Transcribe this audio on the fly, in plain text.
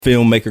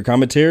Filmmaker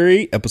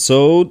Commentary,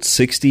 episode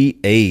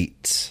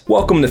 68.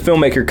 Welcome to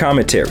Filmmaker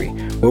Commentary,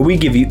 where we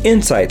give you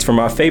insights from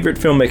our favorite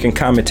filmmaking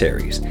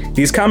commentaries.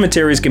 These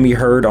commentaries can be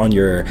heard on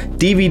your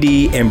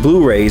DVD and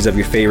Blu-rays of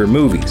your favorite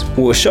movies.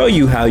 We'll show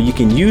you how you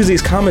can use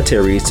these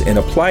commentaries and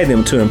apply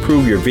them to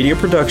improve your video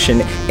production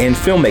and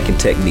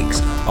filmmaking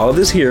techniques. All of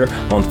this here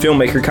on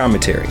Filmmaker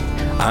Commentary.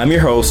 I'm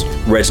your host,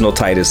 Reginald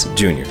Titus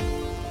Jr.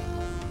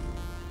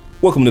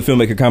 Welcome to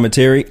Filmmaker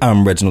Commentary.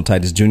 I'm Reginald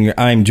Titus Jr.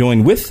 I'm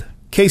joined with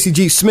Casey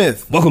G.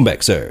 Smith. Welcome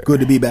back, sir.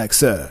 Good to be back,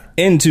 sir.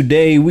 And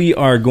today we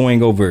are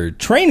going over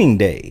Training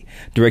Day,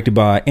 directed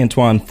by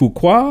Antoine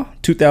Fuqua,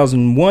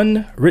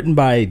 2001, written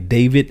by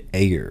David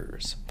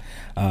Ayers.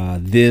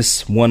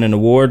 This won an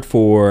award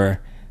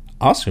for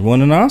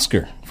won an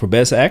Oscar for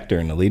Best Actor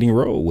in a Leading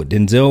Role with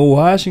Denzel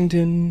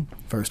Washington.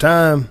 First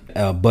time.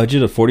 A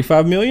budget of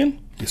 $45 million.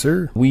 Yes,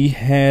 sir. We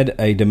had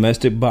a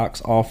domestic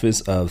box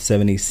office of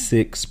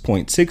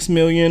 $76.6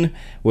 million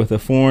with a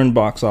foreign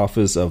box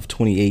office of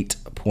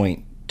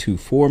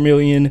 $28.24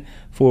 million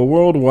for a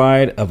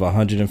worldwide of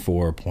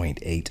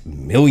 $104.8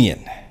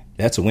 million.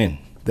 That's a win.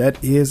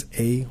 That is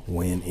a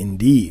win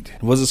indeed.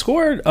 Was it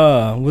scored?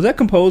 Was that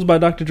composed by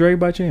Dr. Dre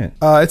by chance?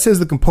 It says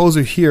the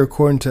composer here,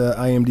 according to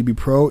IMDb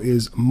Pro,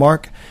 is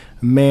Mark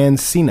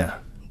Mancina.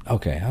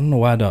 Okay, I don't know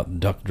why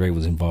Dr. Dre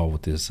was involved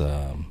with this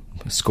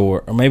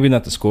score, or maybe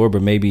not the score,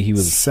 but maybe he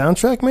was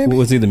soundtrack. Maybe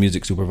was he the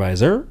music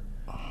supervisor?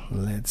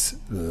 Let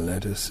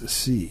us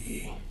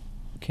see.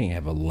 Can't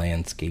have a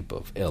landscape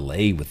of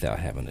L.A. without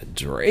having a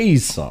Dre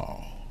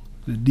song.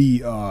 The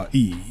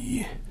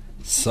D.R.E.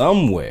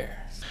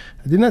 somewhere.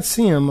 I did not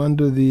see him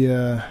under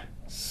the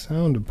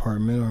sound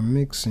department or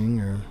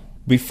mixing. Or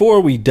before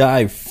we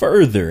dive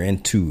further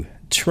into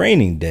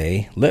Training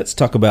Day, let's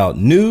talk about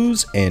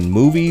news and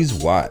movies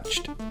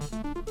watched.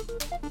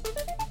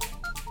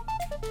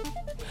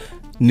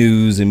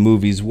 News and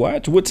movies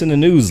watched. What's in the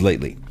news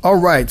lately? All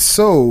right,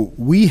 so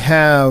we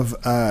have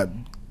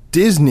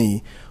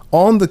Disney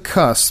on the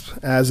cusp,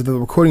 as of the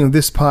recording of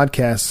this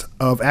podcast,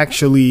 of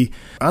actually,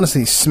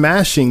 honestly,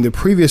 smashing the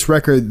previous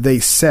record they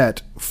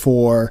set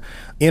for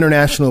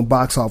international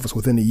box office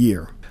within a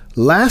year.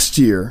 Last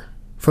year,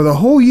 for the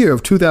whole year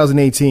of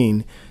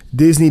 2018,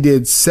 Disney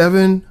did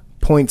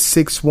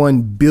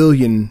 $7.61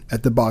 billion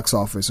at the box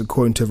office,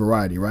 according to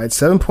Variety, right?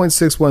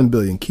 $7.61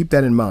 billion. Keep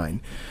that in mind.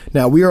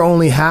 Now, we are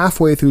only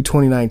halfway through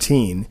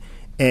 2019,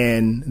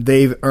 and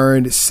they've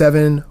earned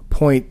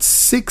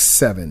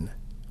 $7.67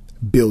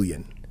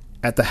 billion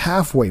at the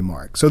halfway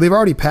mark. So they've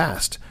already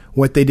passed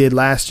what they did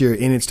last year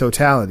in its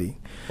totality.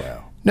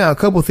 Wow. Now, a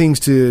couple things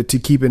to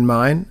keep in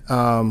mind.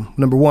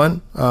 Number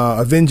one,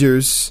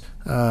 Avengers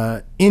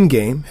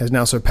Endgame has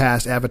now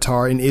surpassed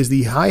Avatar and is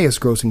the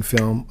highest grossing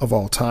film of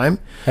all time.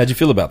 How'd you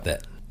feel about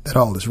that? That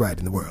all is right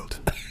in the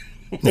world.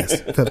 Yes,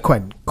 felt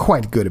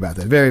quite good about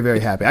that. Very, very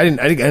happy. I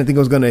didn't think I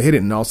was going to hit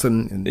it, and all of a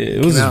sudden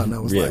it came out, and I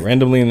was like,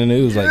 randomly in the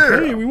news, like,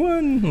 hey, we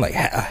won. Like,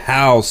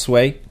 how,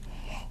 Sway?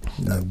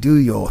 Now do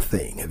your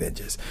thing,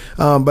 Avengers.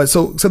 But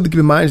so something to keep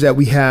in mind is that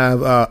we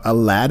have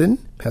Aladdin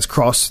has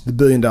crossed the $1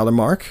 billion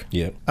mark.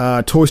 Yep.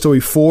 Toy Story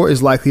 4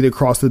 is likely to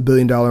cross the $1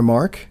 billion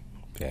mark.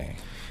 Okay.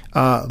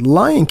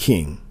 Lion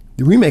King,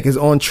 the remake, is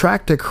on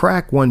track to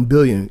crack $1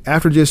 billion.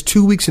 After just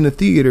 2 weeks in the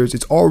theaters,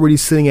 it's already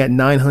sitting at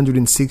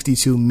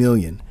 $962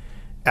 million.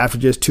 After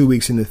just 2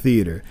 weeks in the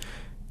theater.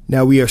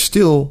 Now, we are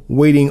still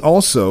waiting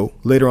also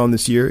later on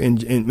this year.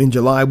 In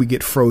July, we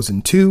get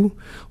Frozen 2.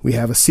 We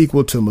have a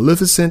sequel to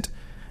Maleficent.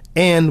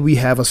 And we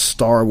have a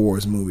Star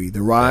Wars movie,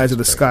 The Rise of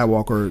the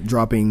Skywalker,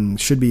 dropping,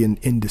 should be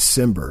in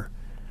December.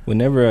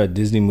 Whenever a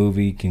Disney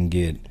movie can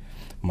get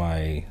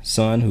my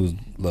son, who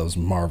loves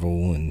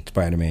Marvel and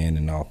Spider-Man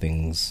and all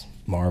things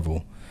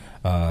Marvel,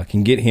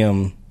 can get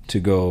him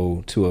to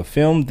go to a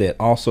film that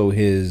also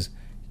his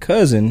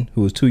cousin,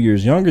 who is 2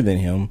 years younger than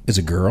him, is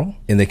a girl,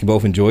 and they can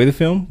both enjoy the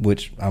film,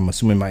 which I'm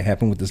assuming might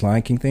happen with this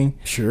Lion King thing.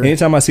 Sure.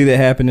 Anytime I see that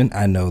happening,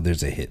 I know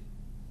there's a hit.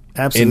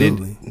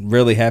 Absolutely. And it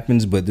rarely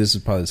happens, but this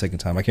is probably the second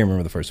time. I can't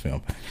remember the first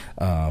film,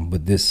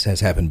 but this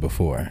has happened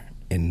before,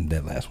 and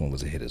that last one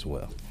was a hit as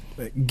well.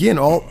 Again,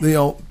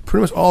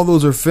 pretty much all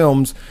those are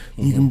films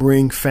you can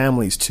bring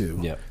families to.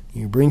 Yep.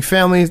 You bring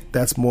families,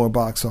 that's more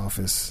box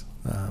office.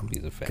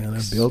 These are facts. Kind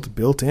of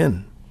built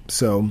in.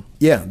 So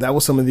yeah, that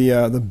was some of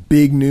the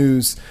big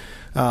news.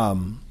 I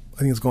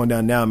think it's going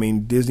down now. I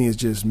mean, Disney is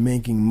just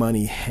making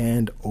money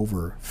hand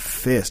over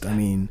fist. I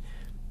mean,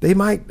 they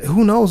might,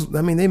 who knows?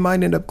 I mean, they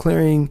might end up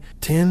clearing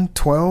 10,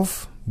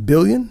 12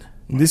 billion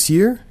this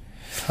year.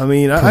 I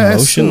mean,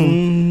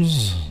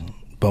 promotions,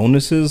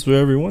 bonuses for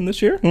everyone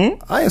this year.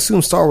 I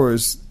assume Star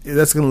Wars,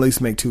 that's going to at least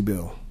make $2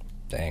 billion.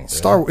 Dang, it's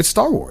Star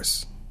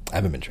Wars. I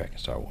haven't been tracking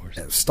Star Wars.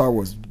 Star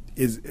Wars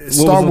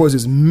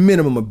is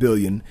minimum $1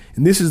 billion,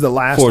 and this is the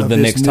last for the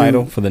next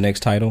title. For the next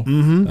title,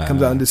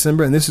 comes out in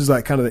December, and this is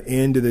like kind of the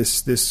end of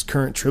this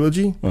current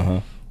trilogy.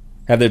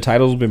 Have their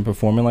titles been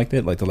performing like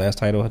that? Like the last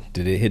title,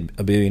 did it hit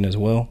 $1 billion as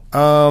well?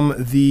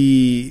 That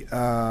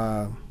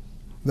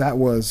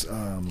was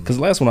because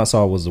the last one I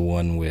saw was the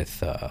one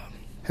with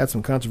had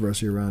some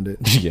controversy around it.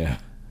 Yeah,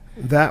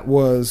 That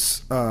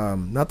was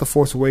not The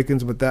Force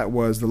Awakens, but that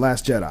was The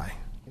Last Jedi.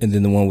 And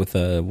then the one with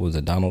was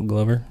it Donald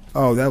Glover?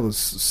 Oh, that was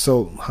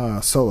Solo.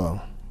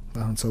 The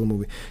Han Solo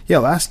movie. Yeah,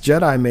 Last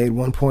Jedi made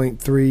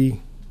 $1.3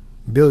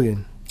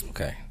 billion.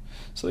 Okay.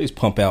 So these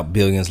pump out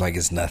billions like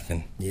it's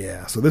nothing.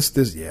 Yeah. So this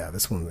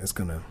one is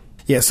gonna.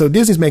 Yeah. So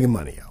Disney's making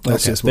money.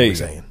 That's just what we're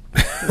saying.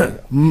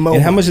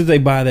 And how much did they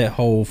buy that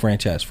whole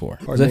franchise for?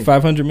 Was that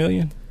 $500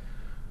 million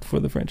for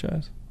the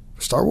franchise?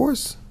 Star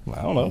Wars? Well,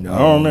 I don't know. No, I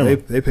don't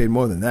remember. They paid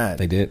more than that.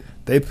 They did?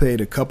 They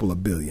paid a couple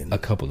of billion. A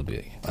couple of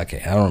billion.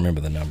 Okay, I don't remember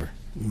the number.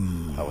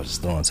 I was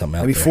just throwing something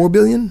out maybe there. Maybe $4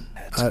 billion?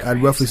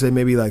 I'd roughly say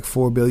maybe like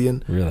 $4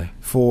 billion. Really?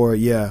 For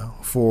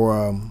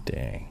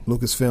dang.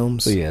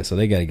 Lucasfilms. So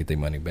they got to get their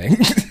money back.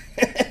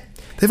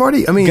 They've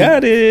already,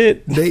 got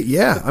it.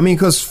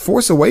 Because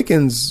Force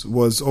Awakens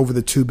was over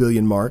the $2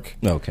 billion mark.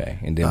 Okay,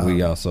 and then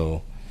we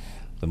also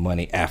the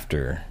money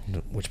after,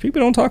 which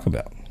people don't talk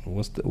about.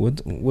 What's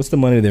the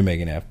money they're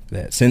making after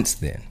that since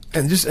then?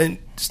 And just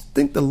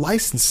think the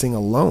licensing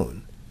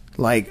alone,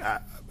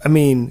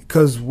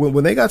 because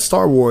when they got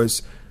Star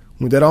Wars,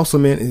 what that also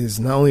meant is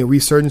not only a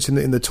resurgence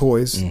in the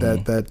toys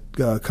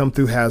that come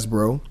through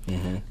Hasbro,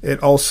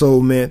 it also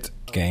meant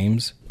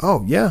games.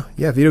 Oh yeah,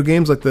 video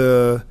games like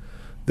the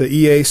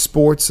EA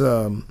Sports,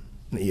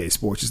 EA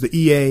Sports is the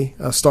EA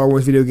Star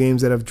Wars video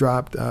games that have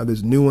dropped.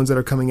 There's new ones that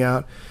are coming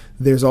out.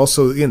 There's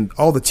also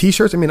all the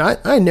T-shirts.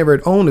 I never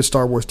had owned a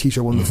Star Wars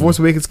T-shirt when The Force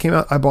Awakens came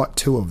out. I bought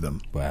 2 of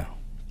them. Wow.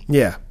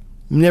 Yeah,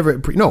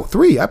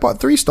 3. I bought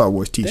 3 Star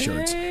Wars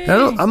T-shirts. And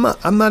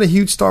I'm not a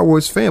huge Star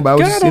Wars fan, but I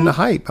was just in the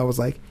hype. I was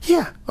like,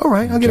 yeah, all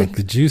right, I'll get a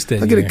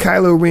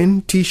Kylo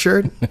Ren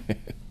T-shirt.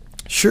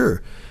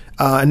 Sure.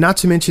 And not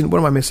to mention, what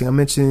am I missing? I'm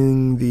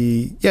mentioning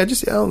the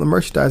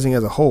merchandising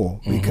as a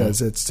whole,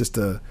 because it's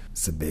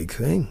a big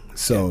thing.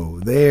 So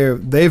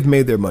they've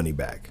made their money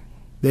back.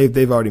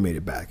 They've already made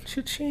it back.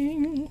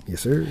 Cha-ching.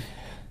 Yes, sir.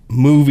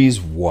 Movies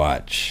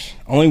watch.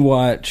 Only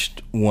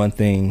watched one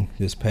thing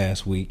this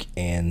past week,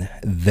 and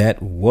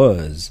that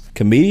was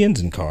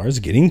Comedians in Cars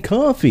Getting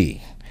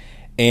Comfy.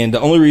 And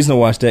the only reason I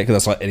watched that because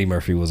I saw Eddie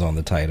Murphy was on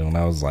the title, and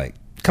I was like,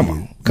 come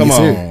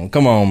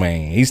on,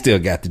 man. He still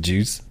got the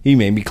juice. He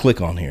made me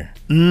click on here.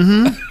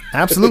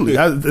 Absolutely.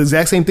 The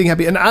exact same thing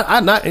happened.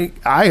 And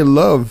I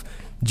love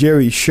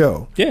Jerry's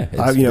show. Yeah,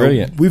 it's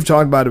brilliant. We've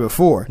talked about it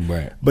before.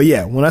 Right. But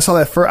yeah, when I saw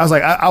that first, I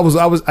was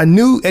like, I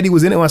knew Eddie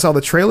was in it when I saw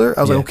the trailer.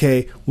 I was like,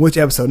 okay, which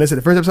episode? And they said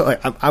the first episode.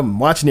 Like, I'm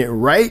watching it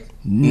right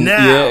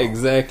now. Yeah,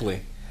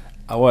 exactly.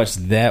 I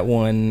watched that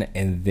one,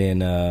 and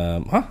then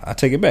I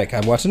take it back.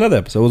 I watched another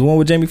episode. It was one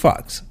with Jamie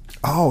Foxx.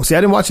 Oh, see,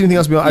 I didn't watch anything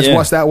else. I just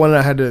watched that one, and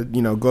I had to,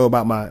 go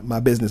about my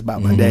business,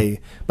 about my day.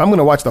 But I'm going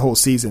to watch the whole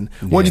season.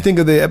 What did you think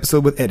of the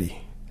episode with Eddie?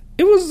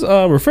 It was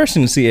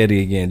refreshing to see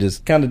Eddie again,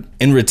 just kind of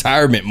in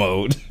retirement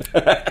mode.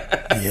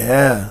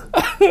 Yeah.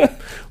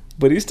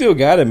 But he still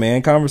got it,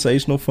 man.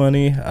 Conversational,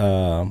 funny.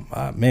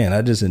 Man,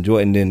 I just enjoy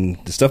it. And then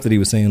the stuff that he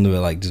was saying,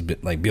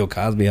 like Bill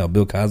Cosby, how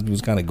Bill Cosby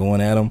was kind of going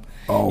at him.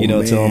 Oh,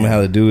 telling him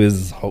how to do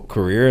his whole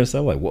career and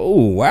stuff. Like, whoa,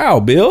 wow,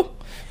 Bill.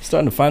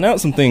 Starting to find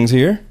out some things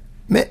here.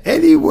 Man,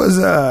 Eddie was...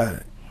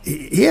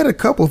 he had a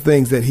couple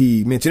things that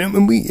he mentioned,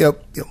 and we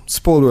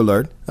spoiler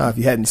alert if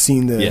you hadn't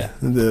seen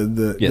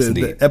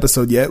the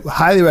episode yet,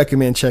 highly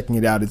recommend checking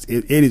it out.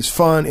 It is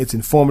fun, it's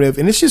informative,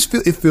 and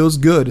it feels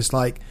good. It's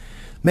like,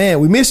 man,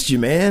 we missed you,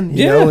 man,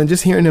 you know, and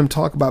just hearing him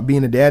talk about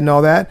being a dad and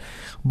all that.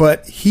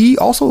 But he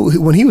also,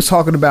 when he was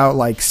talking about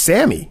like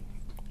Sammy,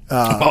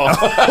 my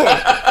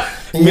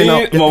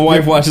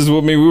wife watches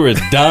with me. We were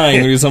dying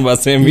when he was talking about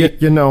Sammy.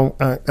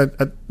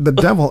 The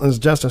devil is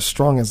just as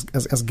strong as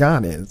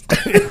God is.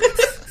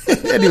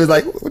 And he was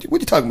like, what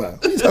you talking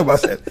about? What you talking about,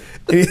 Sam?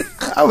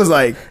 I was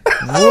like,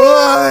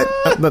 what?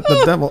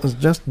 The devil is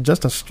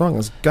just as strong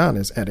as God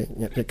is, Eddie.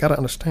 You gotta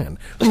understand.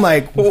 I'm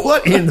like,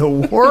 what in the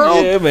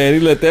world? Yeah, man, he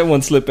let that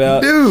one slip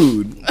out.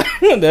 Dude.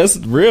 That's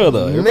real,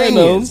 though. Everybody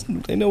knows.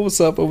 They know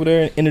what's up over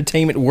there in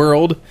entertainment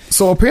world.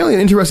 So apparently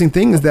an interesting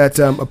thing is that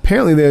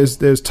apparently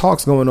there's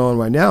talks going on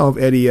right now of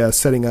Eddie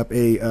setting up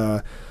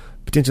a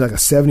potentially like a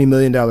 $70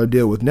 million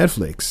deal with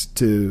Netflix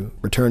to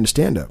return to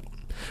stand-up.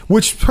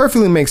 Which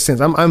perfectly makes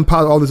sense. I'm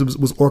positive all this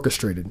was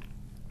orchestrated.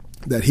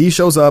 That he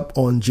shows up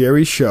on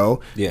Jerry's show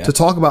to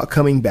talk about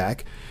coming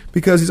back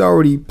because he's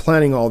already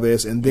planning all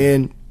this, and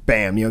then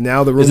bam,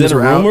 now the rumors are out. Is that a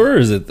rumor or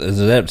is it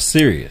that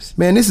serious?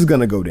 Man, this is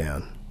gonna go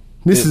down.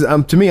 This is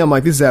to me. I'm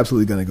like, this is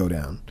absolutely gonna go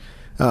down.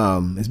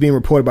 It's being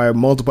reported by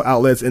multiple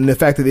outlets, and the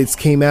fact that it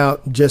came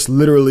out just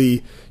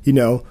literally,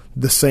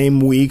 the same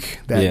week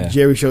that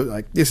Jerry showed,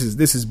 like this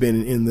has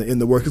been in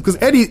the works because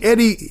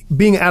Eddie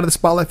being out of the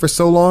spotlight for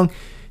so long.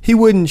 He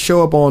wouldn't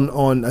show up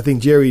on I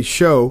think Jerry's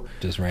show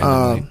just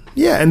randomly.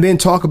 And then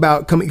talk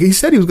about coming. He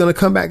said he was going to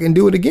come back and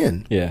do it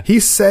again. Yeah, he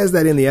says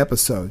that in the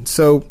episode.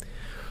 So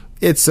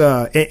it's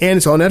and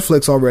it's on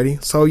Netflix already.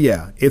 So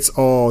yeah, it's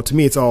all to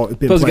me. It's all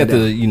been. Plus, he got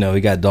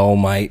he got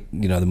Dolomite.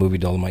 The movie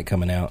Dolomite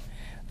coming out.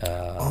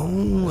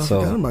 I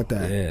forgot about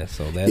that. Yeah,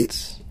 so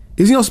that's.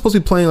 He's supposed to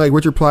be playing like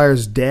Richard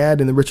Pryor's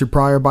dad in the Richard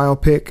Pryor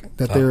biopic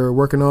that they're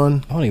working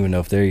on. I don't even know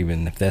if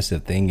that's a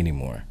thing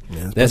anymore.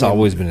 Yeah, that's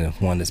always been the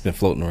one that's been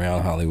floating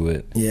around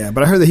Hollywood. Yeah,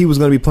 but I heard that he was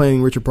going to be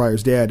playing Richard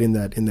Pryor's dad in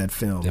that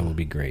film. That would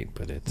be great,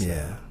 but it's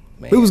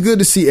It was good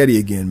to see Eddie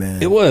again,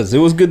 man. It was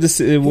good to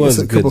see. It was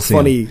a couple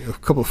funny,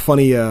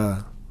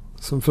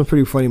 some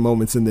pretty funny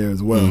moments in there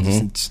as well.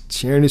 Mm-hmm. Just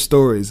sharing his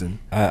stories, and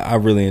I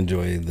really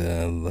enjoy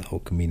the whole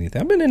comedian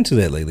thing. I've been into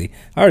that lately.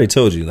 I already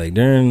told you, like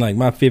during like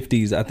my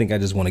 50s, I think I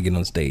just want to get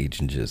on stage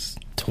and just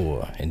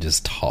tour and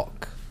just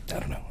talk. I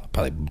don't know, I'll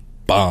probably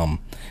bomb,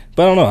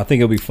 but I don't know. I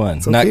think it'll be fun.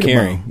 Okay,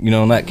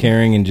 not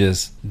caring, and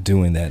just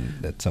doing that.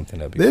 That's something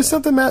that'll be. There's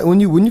fun. Something when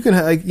you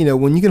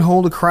can when you can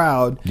hold a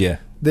crowd. Yeah.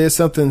 There's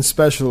something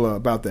special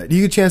about that. Do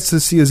you get a chance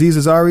to see Aziz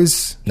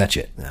Ansari's? Not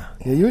yet. No.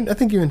 Yeah, I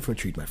think you're in for a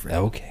treat, my friend.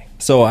 Okay.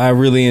 So I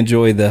really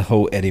enjoy the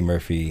whole Eddie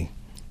Murphy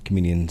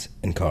comedians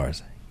in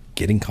cars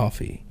getting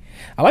coffee.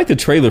 I like the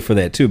trailer for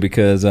that too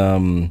because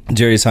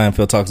Jerry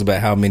Seinfeld talks about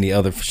how many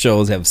other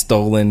shows have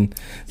stolen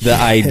the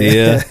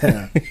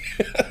idea.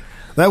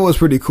 That was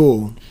pretty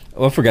cool.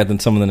 Oh, I forgot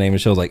some of the name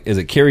of shows. Like, is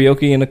it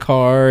karaoke in the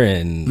car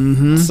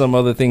and some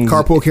other things?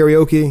 Carpool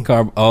karaoke.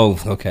 Oh,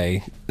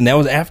 okay. And that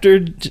was after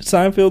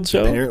Seinfeld's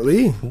show?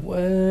 Apparently.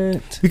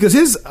 What?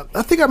 Because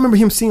I think I remember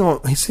seeing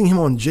him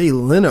on Jay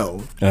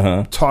Leno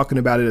talking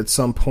about it at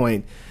some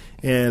point.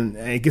 And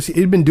I guess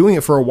he'd been doing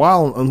it for a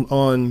while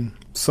on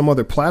some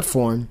other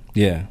platform.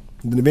 Yeah.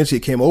 Then eventually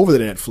it came over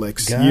to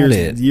Netflix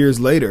years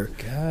later.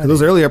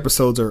 Those early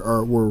episodes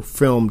were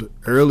filmed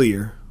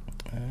earlier.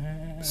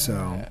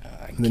 So...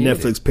 And then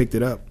Netflix picked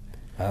it up.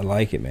 I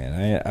like it,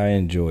 man. I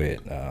enjoy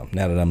it.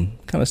 Now that I'm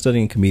kind of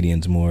studying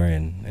comedians more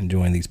and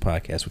enjoying these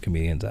podcasts with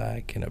comedians,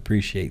 I can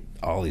appreciate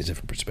all these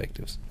different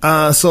perspectives.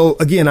 So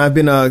again, I've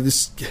been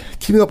just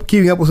keeping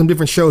up with some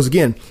different shows.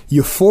 Again,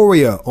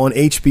 Euphoria on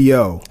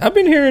HBO. I've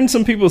been hearing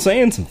some people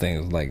saying some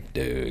things like,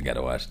 "Dude,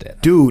 gotta watch that."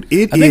 Dude,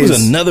 I think it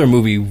was another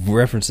movie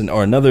referencing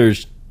or another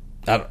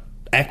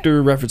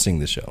actor referencing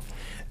the show.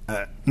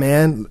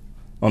 Man,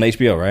 on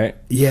HBO, right?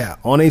 Yeah,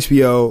 on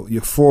HBO,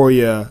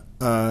 Euphoria.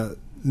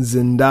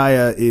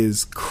 Zendaya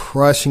is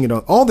crushing it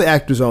on. All the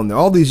actors on there,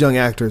 all these young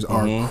actors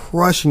are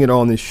crushing it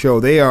on this show.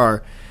 They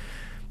are,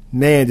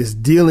 man,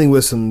 just dealing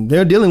with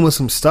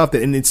some stuff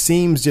and it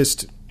seems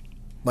just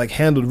like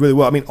handled really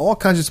well. I mean, all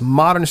kinds of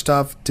modern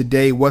stuff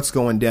today, what's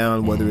going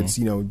down, whether it's,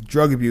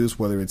 drug abuse,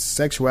 whether it's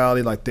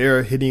sexuality, like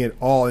they're hitting it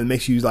all. It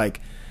makes you like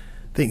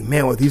think,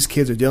 man, what these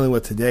kids are dealing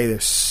with today,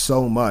 there's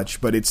so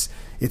much, but it's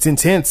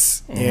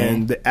intense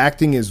and the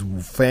acting is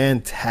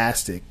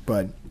fantastic,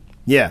 but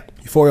yeah,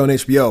 Euphoria on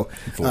HBO.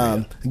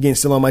 Again,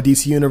 still on my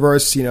DC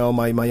Universe,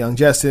 my Young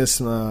Justice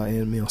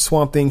and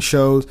Swamp Thing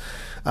shows.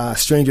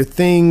 Stranger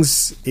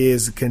Things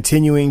is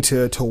continuing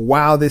to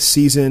wow this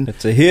season.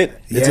 It's a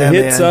hit. It's a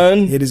hit,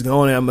 son. It is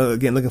going. I'm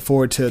again looking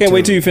forward to. Can't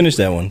wait till you finish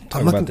that one.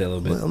 Talk about that a little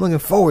bit. I'm looking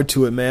forward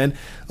to it, man.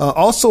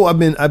 Also, I've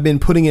been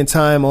putting in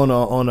time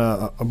on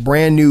a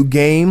brand new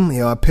game.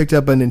 I picked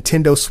up a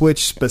Nintendo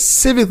Switch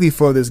specifically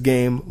for this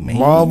game, man.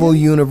 Marvel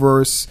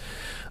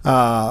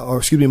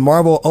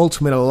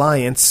Ultimate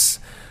Alliance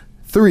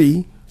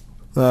 3,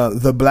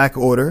 The Black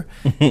Order.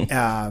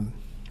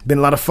 Been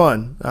a lot of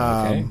fun.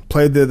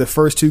 Played the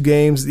first two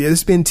games.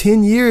 It's been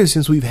 10 years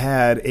since we've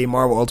had a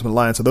Marvel Ultimate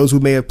Alliance. So those who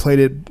may have played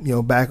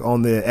it, back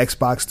on the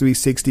Xbox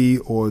 360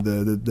 or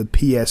the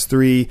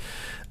PS3,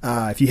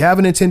 if you have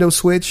a Nintendo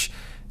Switch,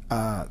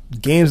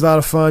 game's a lot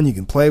of fun. You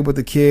can play with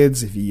the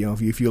kids. If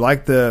you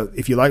like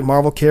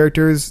Marvel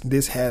characters,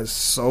 this has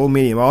so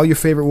many. All your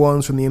favorite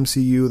ones from the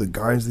MCU, the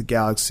Guardians of the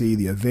Galaxy,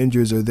 the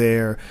Avengers are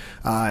there,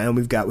 and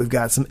we've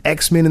got some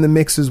X-Men in the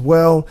mix as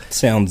well.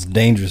 Sounds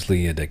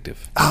dangerously addictive.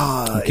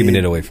 I'm keeping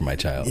it away from my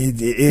child.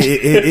 It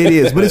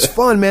is, but it's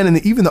fun, man.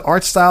 And even the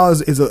art style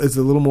is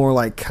a little more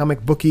like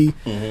comic booky,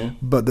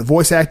 but the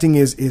voice acting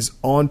is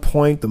on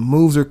point. The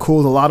moves are cool.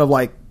 There's a lot of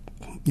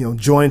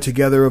joining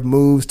together of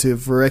moves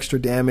for extra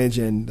damage,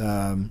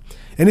 and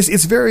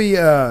it's very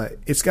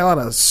it's got a lot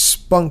of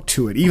spunk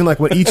to it. Even like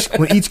when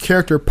each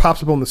character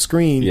pops up on the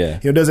screen,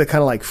 does that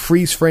kind of like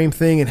freeze frame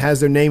thing and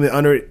has their name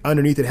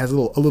underneath it has a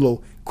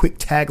little quick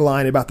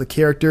tagline about the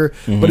character,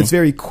 but it's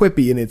very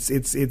quippy and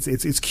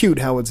it's cute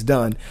how it's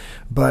done.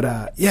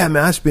 But yeah,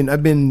 man,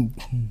 I've been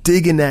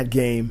digging that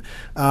game.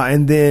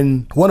 And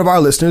then one of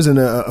our listeners and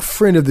a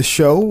friend of the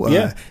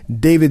show,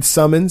 David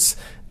Summons,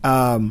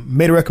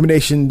 made a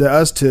recommendation to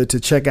us to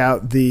check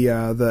out the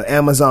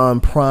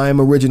Amazon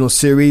Prime original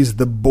series,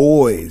 The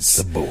Boys.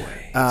 The Boys.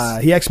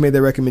 He actually made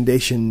that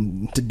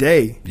recommendation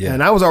today,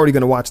 and I was already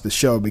going to watch the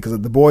show because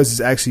The Boys is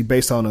actually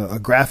based on a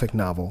graphic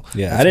novel.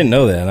 Yeah, I didn't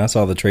know that, and I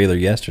saw the trailer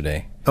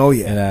yesterday. Oh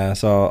yeah, and I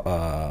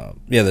saw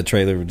the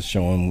trailer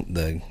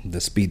showing the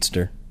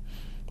speedster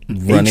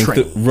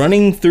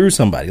running through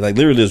somebody, like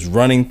literally just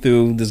running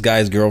through this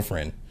guy's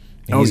girlfriend.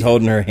 And he's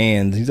holding her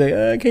hands. He's like,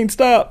 I can't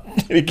stop.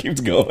 And he keeps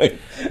going.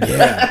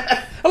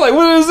 Yeah. I'm like,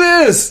 what is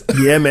this?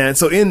 Yeah, man.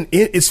 So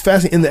it's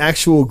fascinating. In the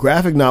actual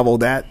graphic novel,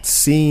 that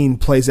scene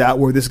plays out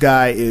where this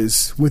guy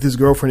is with his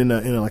girlfriend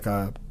in like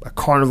a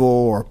carnival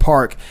or a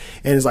park,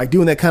 and is like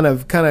doing that kind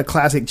of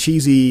classic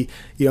cheesy,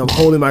 I'm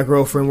holding my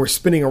girlfriend, we're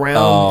spinning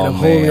around, and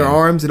I'm holding her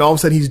arms, and all of a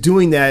sudden he's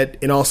doing that,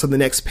 and all of a sudden the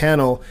next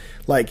panel,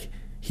 like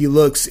he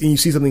looks and you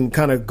see something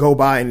kind of go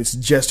by, and it's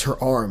just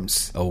her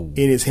arms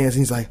in his hands,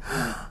 and he's like,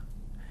 and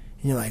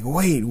you're like,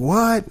 wait,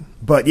 what?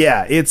 But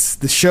yeah,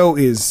 the show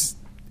is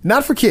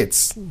not for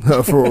kids,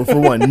 for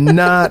one,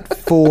 not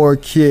for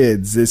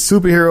kids. It's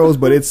superheroes,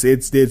 but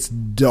it's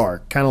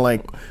dark, kind of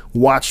like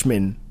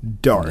Watchmen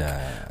dark.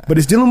 But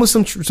it's dealing with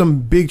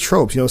some big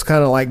tropes. It's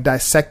kind of like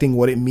dissecting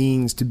what it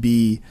means to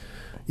be,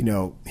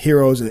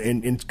 heroes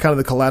and kind of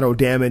the collateral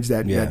damage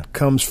that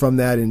comes from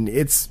that. And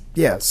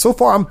so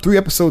far I'm 3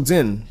 episodes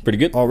in. Pretty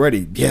good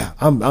already. Yeah,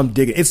 I'm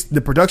digging. It's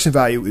the production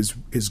value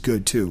is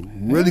good too.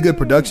 Really good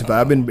production value.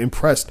 I've been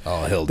impressed.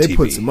 Oh hell, they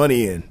put some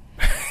money in.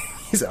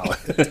 He's all.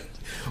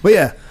 But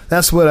yeah,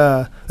 that's what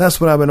I've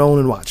been on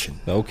and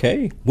watching.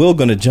 Okay, we're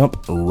gonna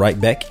jump right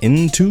back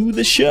into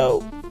the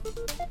show.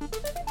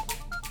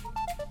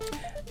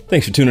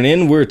 Thanks for tuning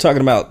in. We're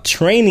talking about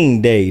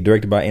Training Day,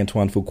 directed by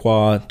Antoine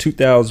Fuqua,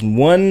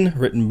 2001,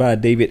 written by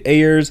David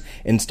Ayers,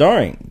 and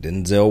starring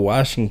Denzel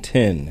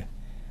Washington.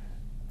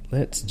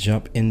 Let's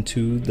jump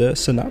into the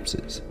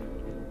synopsis.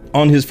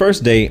 On his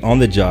first day on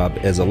the job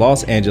as a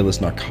Los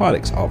Angeles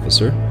narcotics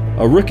officer,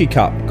 a rookie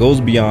cop goes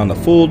beyond a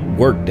full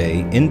workday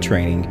in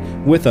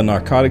training with a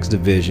narcotics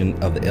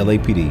division of the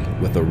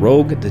LAPD with a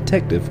rogue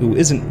detective who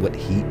isn't what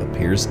he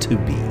appears to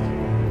be.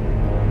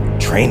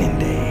 Training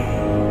Day.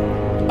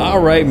 All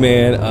right,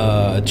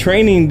 man.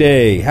 Training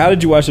Day. How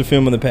did you watch the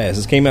film in the past?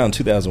 This came out in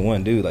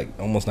 2001, dude. Like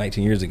almost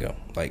 19 years ago.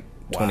 Like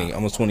 20,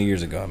 almost 20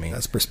 years ago. I mean,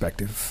 that's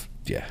perspective.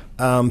 Yeah.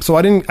 So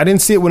I didn't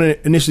see it when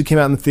it initially came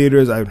out in the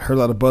theaters. I heard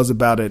a lot of buzz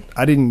about it.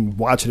 I didn't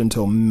watch it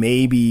until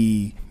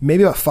maybe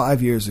about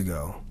 5 years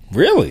ago.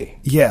 Really?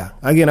 Yeah.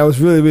 Again, I was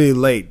really, really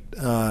late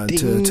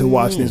to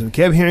watch this. I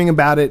kept hearing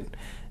about it,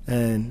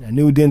 and I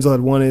knew Denzel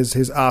had won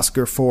his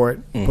Oscar for it.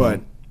 Mm-hmm.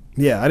 But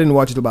yeah, I didn't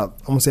watch it about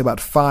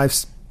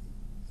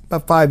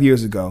 5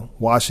 years ago.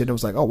 Watched it and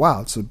was like, oh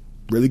wow, it's a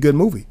really good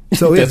movie.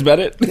 So that's about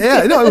it.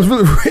 Yeah, no, it was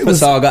really.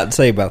 That's all I got to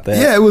say about that.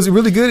 Yeah, it was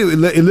really good.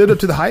 It lived up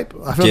to the hype.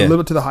 I felt it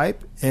lived up to the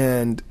hype,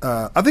 and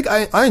I think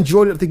I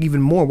enjoyed it. I think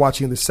even more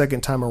watching it the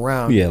second time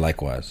around. Yeah,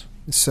 likewise.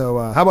 So,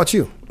 how about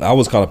you? I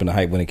was caught up in the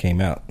hype when it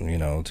came out.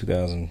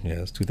 2000. Yeah,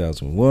 it's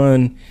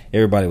 2001.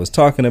 Everybody was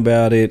talking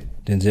about it.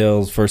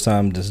 Denzel's first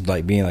time just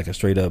like being like a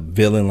straight up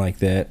villain like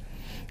that,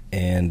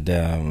 and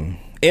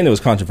there was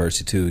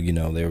controversy too.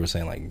 They were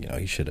saying like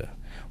he should have.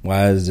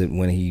 Why is it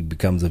when he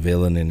becomes a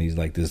villain and he's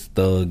like this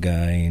thug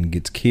guy and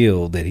gets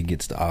killed that he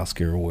gets the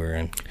Oscar?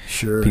 Where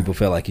sure, people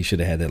felt like he should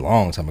have had that a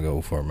long time ago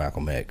for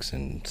Malcolm X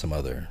and some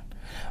other.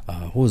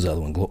 What was the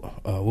other one?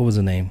 What was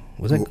the name?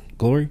 Was that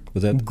Glory?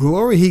 Was that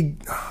Glory?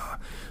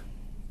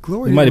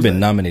 Glory. He might have been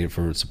nominated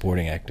for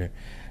supporting actor.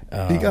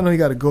 He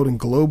got a Golden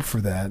Globe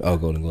for that. Oh,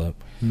 Golden Globe.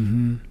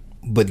 Mm-hmm.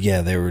 But yeah,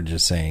 they were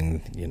just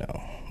saying,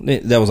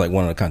 that was like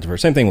one of the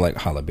controversies. Same thing with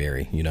like Halle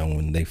Berry,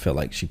 when they felt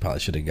like she probably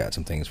should have got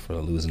some things for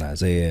Losing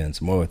Isaiah and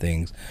some more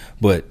things.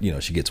 But,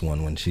 she gets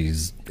one when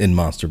she's in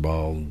Monster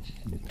Ball.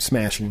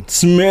 Smashing.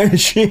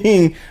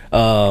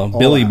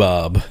 Billy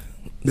Bob.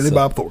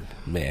 Bob Thornton.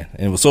 Man,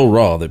 and it was so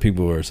raw that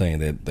people were saying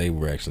that they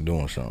were actually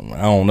doing something.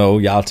 I don't know.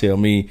 Y'all tell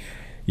me,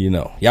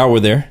 y'all were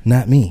there,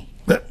 not me.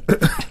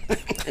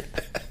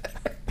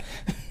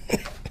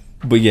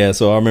 But yeah,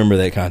 so I remember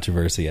that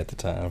controversy at the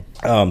time.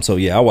 So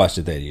yeah, I watched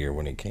it that year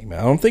when it came out.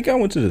 I don't think I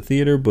went to the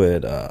theater,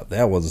 but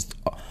that was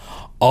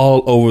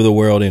all over the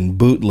world in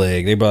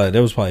bootleg.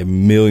 There was probably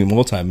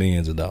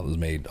multi-millions of dollars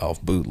made off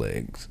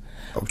bootlegs.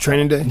 Oh,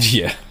 Training Day?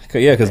 Yeah,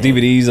 because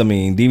DVDs,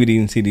 DVD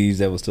and CDs,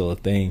 that was still a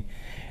thing.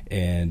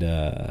 And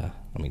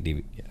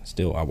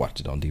still I watched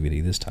it on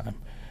DVD this time.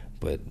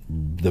 But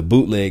the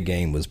bootleg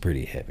game was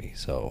pretty heavy.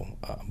 So,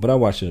 but I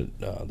watched it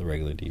the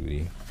regular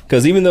DVD.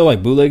 Because even though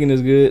like bootlegging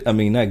is good,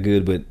 not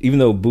good, but even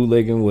though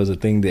bootlegging was a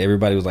thing that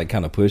everybody was like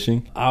kind of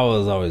pushing, I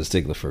was always a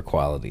stickler for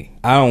quality.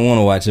 I don't want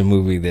to watch a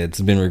movie that's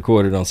been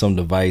recorded on some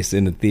device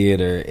in the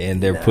theater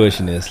and they're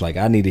pushing this. Like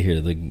I need to hear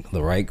the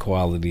right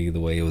quality, the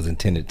way it was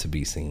intended to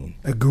be seen.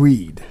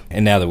 Agreed.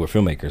 And now that we're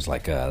filmmakers,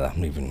 like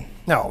I'm even.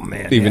 Oh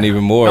man,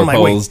 even more I'm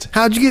opposed. Like,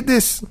 how'd you get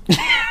this?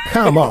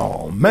 Come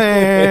on,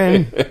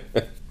 man.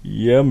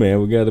 Yeah,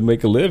 man, we got to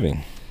make a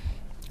living.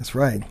 That's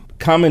right.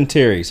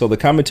 Commentary. So the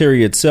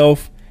commentary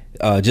itself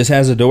just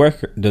has the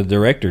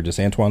director, just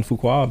Antoine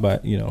Fuqua,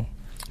 but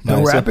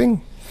no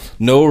rapping.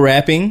 No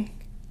rapping.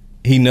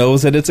 He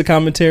knows that it's a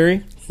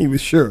commentary. He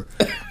was sure.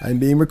 I'm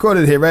being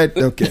recorded here, right?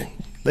 Okay,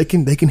 they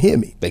can hear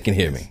me. They can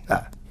hear me.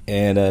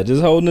 And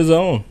just holding his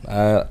own.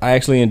 I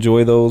actually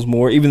enjoy those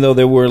more, even though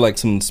there were like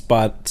some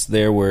spots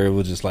there where it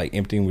was just like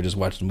empty and we're just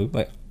watching the movie.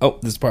 Like, oh,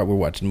 this part we're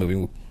watching the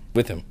movie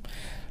with him.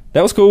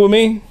 That was cool with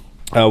me.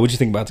 What'd you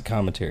think about the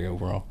commentary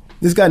overall?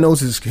 This guy knows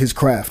his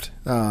craft.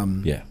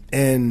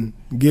 And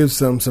gives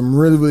some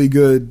really, really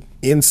good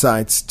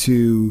insights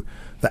to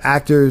the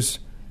actors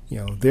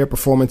their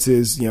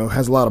performances,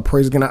 has a lot of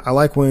praise. Again, I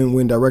like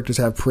when directors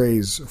have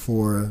praise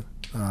for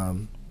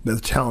the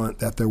talent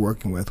that they're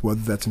working with, whether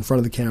that's in front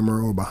of the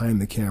camera or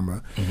behind the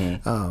camera.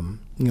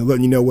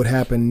 Letting you know what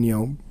happened,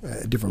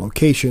 at different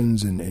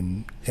locations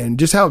and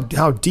just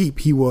how deep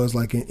he was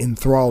like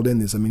enthralled in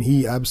this. I mean,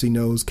 he obviously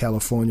knows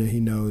California.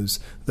 He knows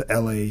the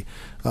LA,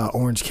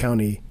 Orange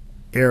County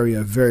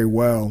area very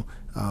well.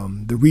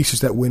 The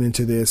research that went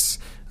into this,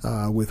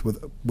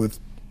 with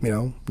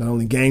not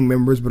only gang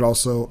members, but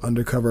also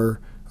undercover,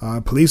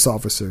 police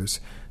officers.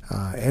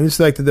 And it's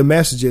like the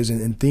messages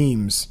and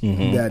themes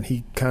that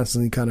he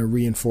constantly kind of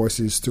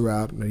reinforces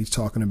throughout that he's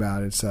talking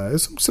about. It's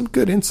some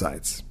good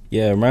insights.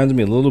 Yeah, it reminds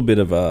me a little bit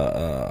of,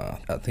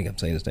 I think I'm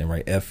saying his name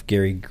right, F.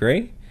 Gary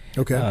Gray.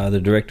 Okay.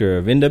 The director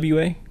of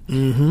NWA.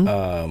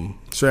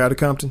 Straight Outta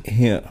Compton?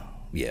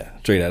 Yeah,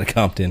 Straight Outta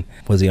Compton.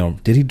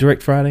 Did he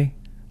direct Friday?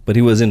 But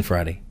he was in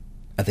Friday.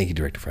 I think he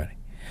directed Friday.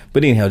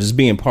 But anyhow, just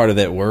being part of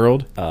that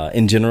world,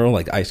 in general,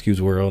 like Ice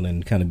Cube's world,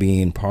 and kind of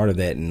being part of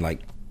that, and like,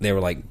 they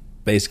were like,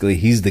 basically,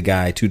 he's the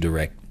guy to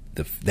direct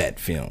that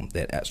film,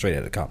 that Straight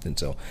Outta Compton.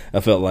 So I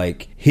felt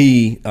like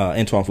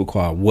Antoine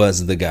Fuqua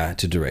was the guy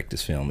to direct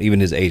this film. Even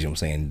his agent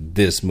was saying,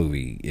 this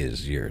movie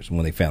is yours.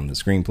 When they found the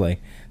screenplay,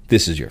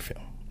 this is your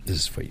film. This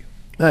is for you.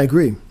 I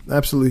agree.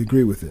 Absolutely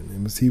agree with it.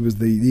 He was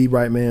the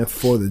right man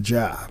for the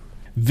job.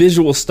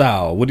 Visual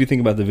style. What do you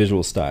think about the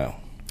visual style?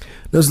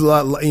 There's a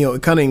lot,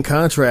 kind of in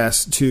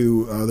contrast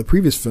to the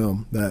previous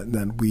film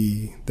that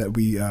we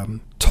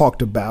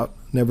talked about,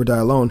 Never Die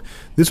Alone.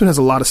 This one has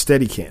a lot of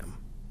Steadicam.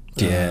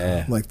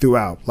 Yeah, like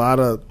throughout. A lot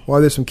of, while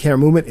there's some camera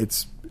movement,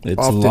 it's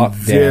often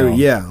locked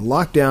down.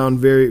 Locked down,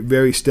 very,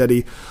 very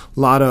steady. A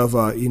lot of,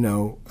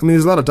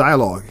 there's a lot of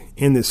dialogue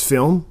in this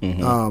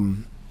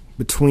film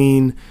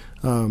between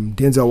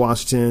Denzel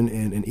Washington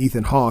and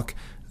Ethan Hawke,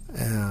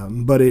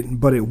 but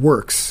it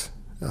works.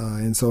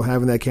 And so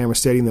having that camera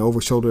steady in the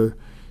over-shoulder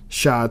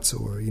shots,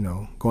 or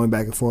going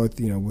back and forth,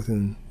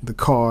 within the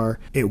car,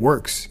 it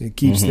works. It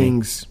keeps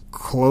things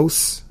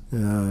close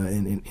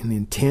and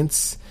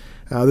intense.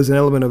 There's an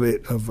element of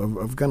it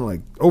of kind of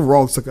like,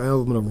 overall, it's like an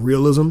element of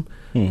realism.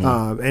 And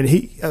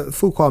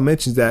Fuqua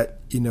mentions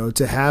that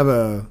to have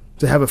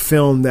a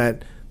film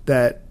that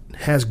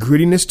has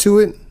grittiness to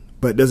it,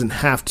 but doesn't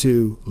have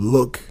to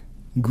look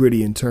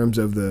gritty in terms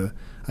of the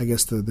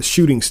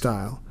shooting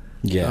style.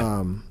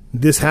 Yeah.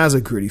 This has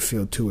a gritty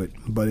feel to it,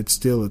 but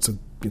it's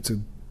a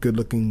good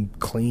looking,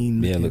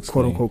 clean,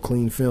 quote unquote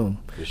clean film.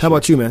 How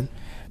about you, man?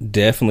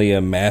 Definitely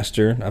a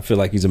master. I feel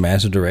like he's a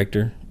master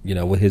director,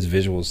 with his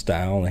visual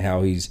style and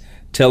how he's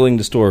telling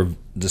the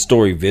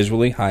story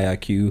visually, high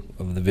IQ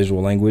of the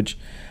visual language.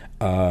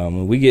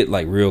 We get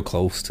like real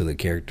close to the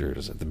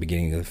characters at the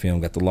beginning of the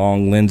film. Got the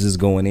long lenses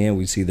going in.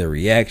 We see their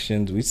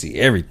reactions. We see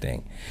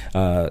everything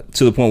to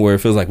the point where it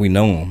feels like we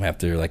know them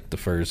after like the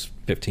first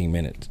 15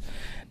 minutes.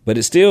 But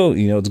it's still,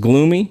 it's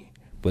gloomy,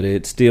 but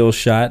it's still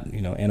shot,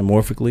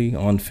 anamorphically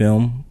on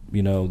film.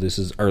 This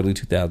is early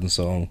 2000s,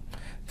 so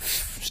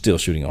still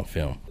shooting on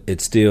film. It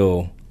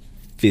still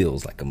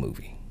feels like a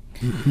movie.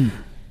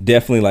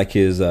 Definitely like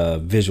his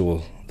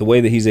visual, the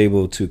way that he's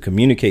able to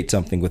communicate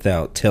something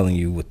without telling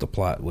you what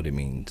it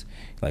means.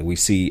 Like we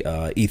see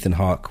Ethan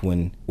Hawke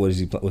what's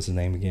his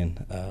name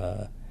again?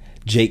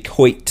 Jake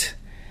Hoyt,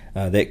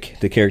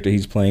 the character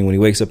he's playing. When he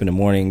wakes up in the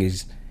morning,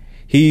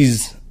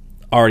 he's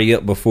already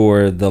up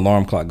before the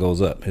alarm clock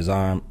goes up. His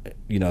arm,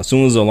 as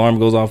soon as the alarm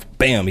goes off,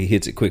 bam, he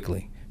hits it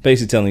quickly.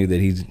 Basically telling you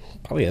that he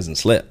probably hasn't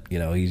slept.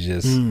 He's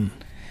just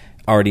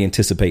already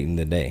anticipating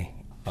the day.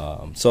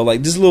 So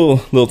like just little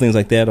things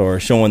like that, or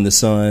showing the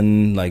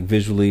sun like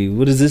visually.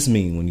 What does this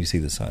mean when you see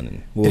the sun?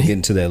 And we'll get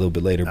into that a little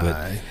bit later.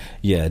 But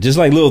yeah, just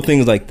like little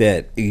things like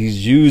that.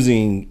 He's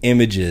using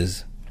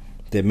images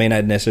that may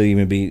not necessarily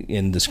even be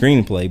in the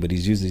screenplay, but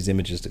he's using these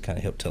images to kind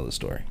of help tell the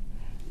story.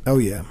 Oh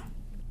yeah.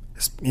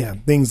 Yeah,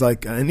 things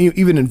like, and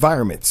even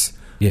environments.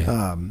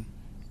 Yeah.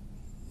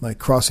 Like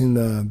crossing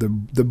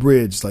the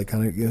bridge, like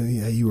kind of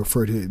you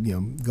refer to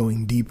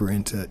going deeper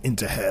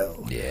into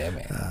hell. Yeah,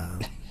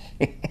 man.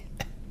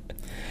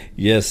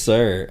 Yes,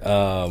 sir.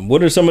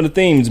 What are some of the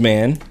themes,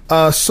 man?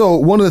 So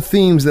one of the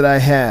themes that I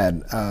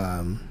had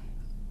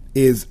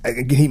is,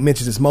 again, he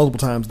mentions this multiple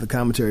times in the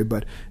commentary,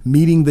 but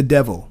meeting the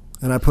devil,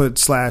 and I put /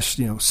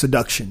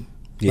 seduction.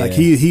 Yeah. Like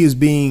he is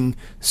being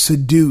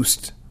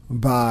seduced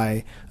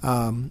by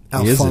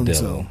Alfonso. He is the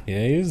devil.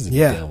 Yeah, he is the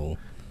devil.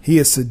 He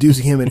is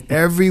seducing him in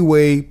every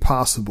way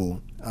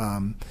possible,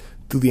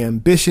 through the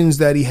ambitions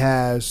that he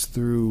has,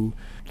 through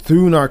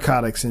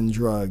narcotics and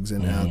drugs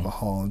and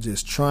alcohol,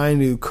 just trying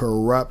to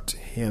corrupt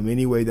him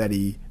any way that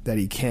he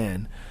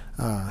can.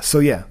 So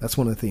yeah, that's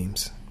one of the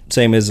themes.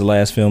 Same as the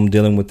last film,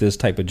 dealing with this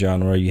type of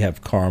genre. You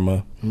have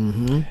karma.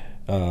 You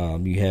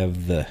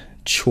have the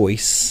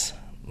choice.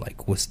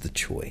 Like, what's the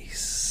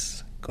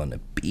choice gonna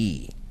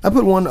be? I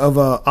put one of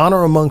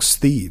honor amongst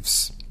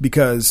thieves,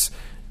 because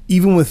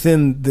even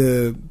within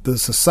the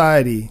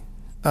society,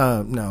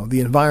 the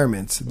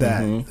environments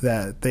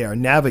that they are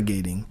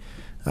navigating,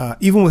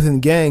 even within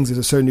gangs, there's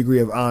a certain degree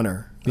of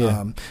honor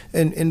Yeah.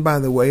 And by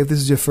the way, if this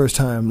is your first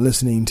time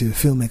listening to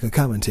Filmmaker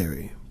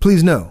Commentary,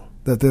 please know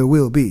that there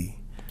will be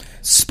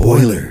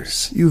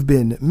spoilers. You've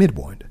been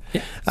mid-warned.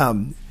 Yeah.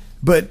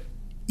 But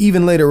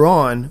even later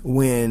on,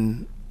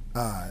 when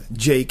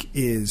Jake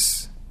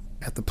is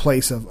at the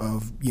place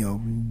of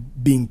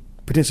being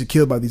potentially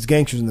killed by these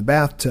gangsters in the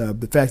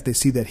bathtub, the fact they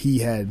see that he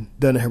had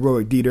done a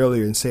heroic deed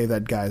earlier and saved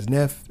that guy's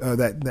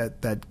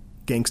that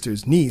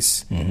gangster's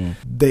niece,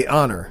 they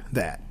honor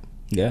that.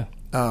 Yeah.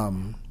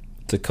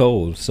 It's a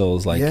code. So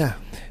it's like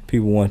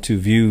people want to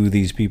view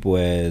these people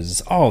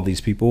as all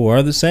these people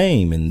are the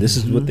same and this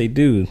is what they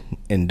do,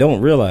 and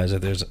don't realize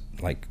that there's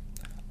like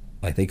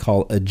they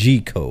call a G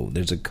code.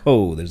 There's a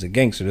code, there's a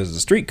gangster, there's a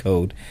street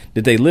code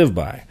that they live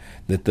by,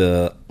 that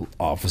the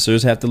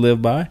officers have to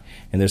live by,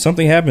 and there's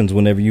something happens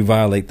whenever you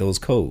violate those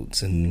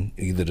codes, and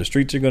either the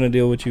streets are going to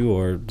deal with you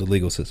or the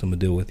legal system will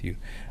deal with you.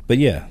 But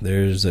yeah,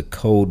 there's a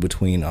code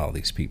between all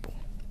these people.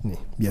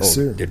 Yes,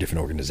 sir. They're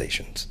different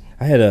organizations.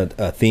 I had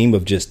a theme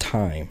of just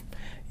time.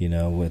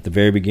 At the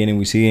very beginning,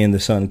 we see the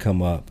sun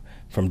come up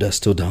from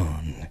dusk till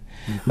dawn,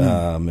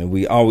 and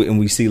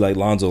we see like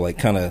Lonzo like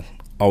kind of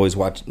always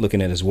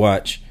looking at his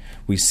watch.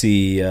 We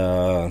see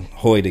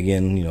Hoyt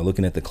again,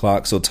 looking at the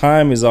clock. So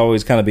time is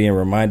always kind of being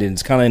reminded.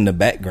 It's kind of in the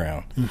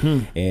background,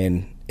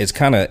 and it's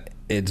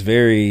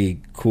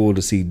very cool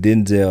to see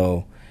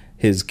Denzel,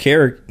 his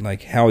character,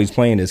 like how he's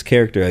playing his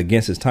character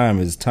against his time.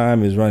 His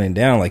time is running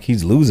down, like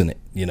he's losing it.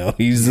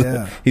 He's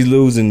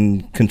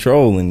losing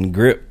control and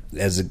grip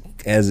as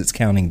it's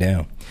counting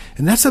down.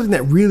 And that's something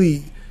that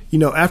really,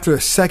 after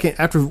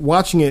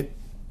watching it,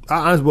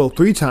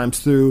 three times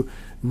through.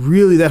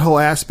 Really, that whole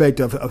aspect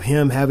of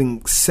him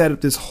having set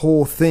up this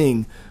whole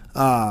thing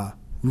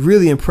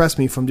really impressed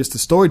me from just a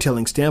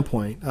storytelling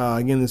standpoint.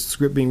 Again, this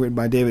script being written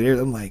by David Ayers,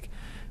 I'm like,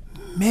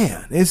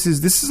 man, this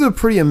is a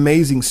pretty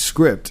amazing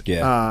script.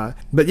 Yeah.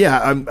 But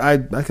yeah,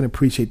 I can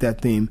appreciate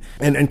that theme.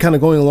 And kind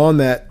of going along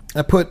that,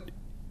 I put,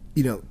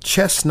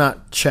 chess,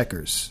 not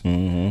checkers.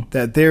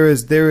 That there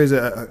is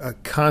a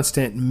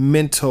constant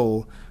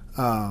mental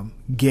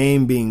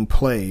game being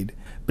played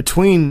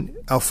between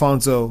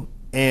Alfonso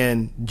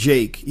and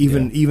Jake,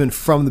 even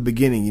from the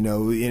beginning,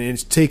 and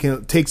it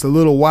takes a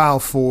little while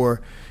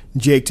for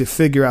Jake to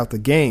figure out the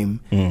game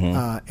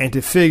and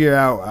to figure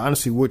out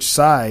honestly which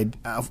side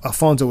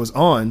Alfonso was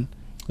on.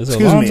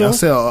 Excuse me, I'll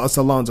say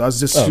Alonzo. I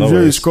was just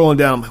really scrolling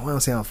down. I'm like, why am I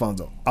saying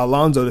Alfonso?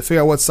 Alonzo, to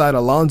figure out what side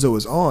Alonzo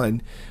was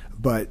on.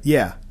 But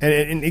yeah,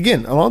 and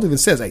again, Alonzo even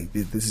says, "Hey,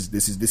 this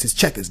is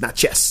checkers, not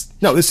chess.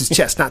 No, this is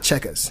chess, not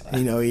checkers."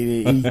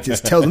 He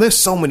just tells them there's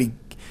so many.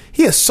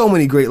 He has so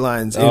many great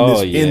lines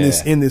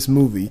in this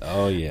movie.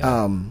 Oh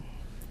yeah.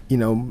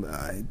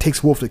 It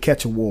takes wolf to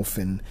catch a wolf,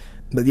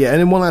 but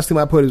then one last thing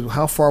I put is,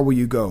 how far will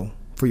you go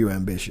for your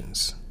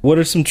ambitions? What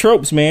are some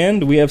tropes, man?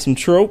 Do we have some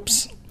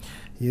tropes?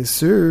 Yes,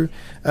 sir.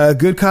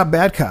 Good cop,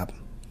 bad cop.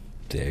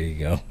 There you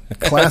go.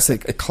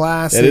 Classic.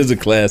 That is a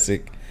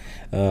classic.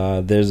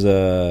 There's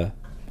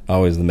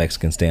always the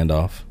Mexican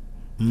standoff.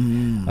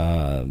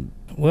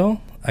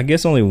 Well, I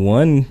guess only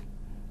one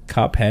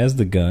cop has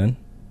the gun.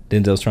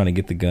 Denzel's trying to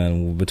get the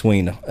gun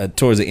between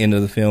towards the end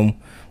of the film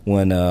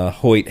when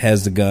Hoyt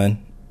has the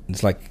gun.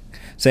 It's like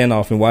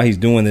standoff, and while he's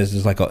doing this,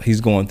 it's like he's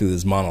going through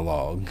this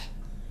monologue.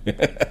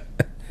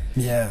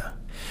 Yeah.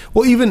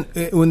 Well, even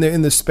when they're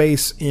in the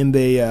space and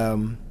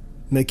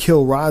they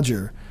kill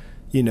Roger,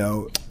 and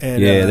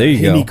there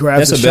you go. He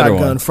grabs the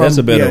shotgun from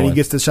and he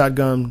gets the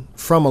shotgun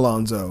from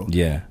Alonzo.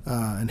 Yeah.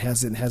 And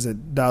has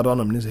it dialed on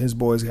him. His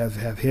boys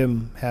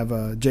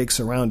have Jake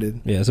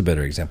surrounded. Yeah, that's a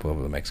better example of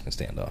a Mexican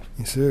standoff.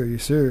 Yes, sir.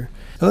 Yes, sir.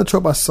 Another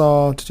trope I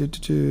saw.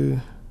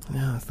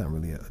 No, it's not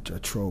really a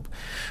trope.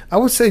 I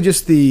would say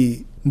just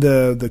the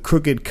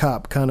crooked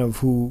cop, kind of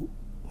who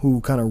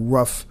kind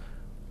of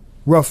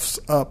roughs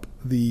up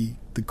the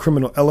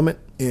criminal element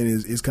and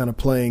is kind of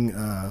playing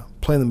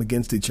them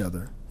against each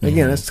other.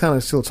 Again, that's kind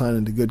of still tying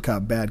into good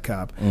cop, bad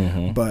cop,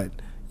 but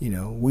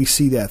we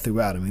see that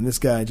throughout. I mean, this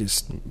guy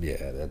is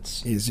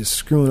just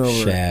screwing over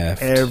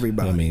Shaft,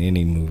 everybody. I mean,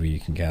 any movie you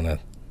can kind of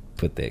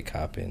put that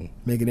cop in,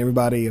 making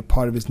everybody a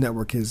part of his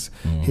network, his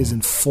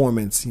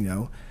informants.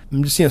 I'm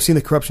just seeing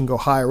the corruption go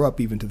higher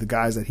up, even to the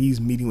guys that he's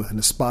meeting with and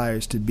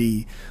aspires to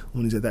be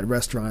when he's at that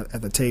restaurant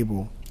at the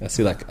table. I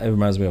see, like, it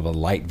reminds me of a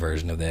light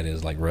version of that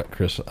is like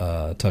Chris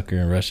Tucker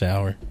in Rush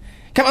Hour.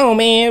 Come on,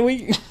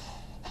 man,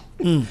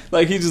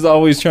 like he's just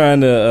always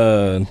trying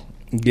to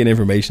get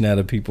information out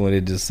of people, and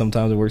it just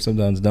sometimes it works,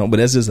 sometimes it don't.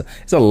 But it's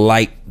a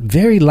light,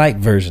 very light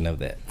version of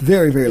that.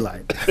 Very, very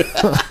light.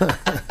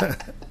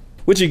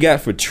 What you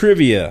got for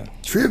trivia?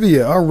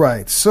 All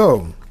right.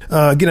 So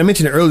again, I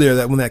mentioned earlier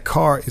that when that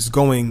car is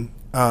going,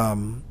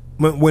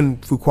 when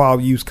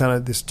Fuqua used kind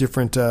of this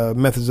different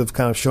methods of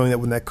kind of showing that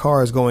when that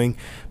car is going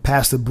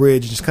past the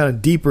bridge, just kind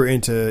of deeper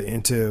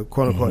into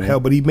quote unquote hell.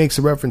 But he makes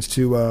a reference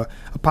to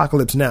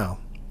Apocalypse Now.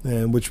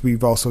 And which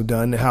we've also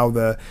done, how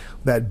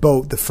that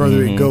boat, the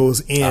further it goes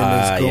in,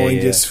 is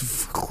going just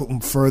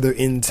further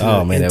into.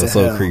 Oh man, that was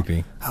so hell.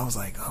 Creepy. I was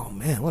like, oh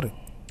man, what a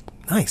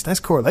nice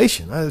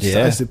correlation. I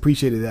just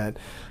appreciated that.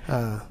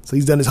 So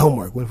he's done his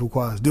homework. When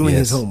Fuqua is doing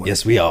his homework.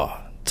 Yes, we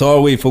are.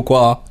 Sorry,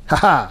 Fuqua.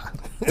 Ha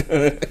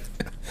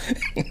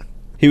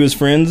He was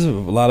friends with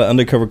a lot of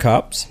undercover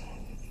cops.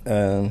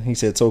 He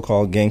said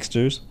so-called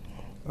gangsters.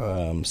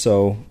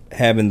 So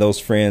having those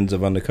friends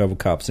of undercover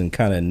cops and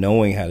kind of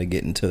knowing how to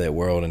get into that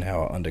world and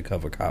how an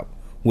undercover cop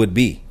would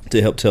be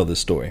to help tell this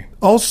story.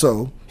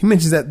 Also, he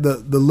mentions that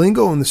the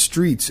lingo in the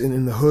streets and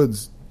in the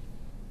hoods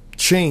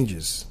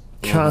changes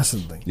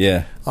constantly.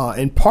 Yeah.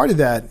 And part of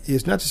that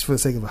is not just for the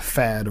sake of a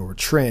fad or a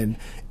trend,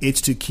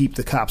 it's to keep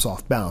the cops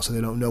off balance so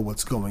they don't know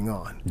what's going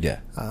on. Yeah.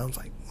 I was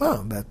like,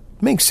 wow, that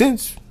makes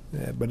sense.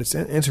 Yeah, but it's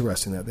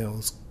interesting that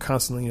there's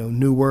constantly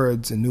new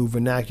words and new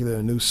vernacular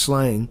and new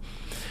slang.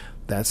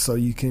 That's so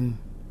you can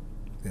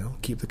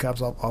keep the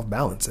cops off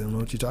balance. They don't know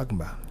what you're talking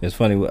about. It's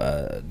funny.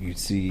 You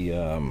see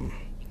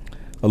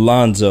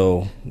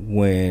Alonzo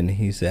when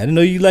he said, I didn't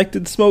know you like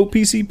to smoke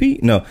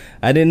PCP. No,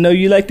 I didn't know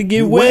you like to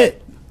get wet.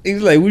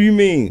 He's like, what do you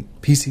mean?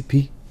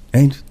 PCP,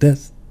 Angel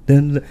Dust.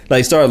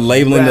 Like, start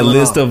labeling the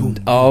list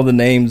of all the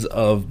names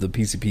of the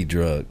PCP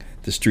drug,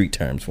 the street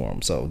terms for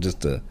him. So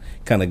just to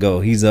kind of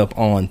go, he's up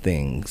on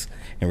things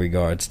in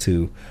regards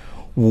to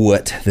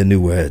what the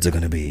new words are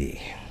going to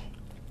be.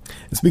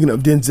 And speaking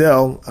of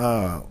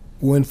Denzel,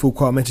 when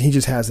Fuqua mentioned he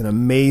just has an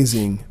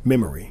amazing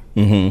memory,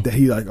 that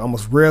he like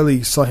almost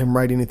rarely saw him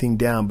write anything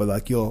down, but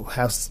like you'll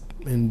have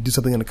and do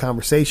something in a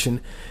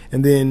conversation,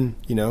 and then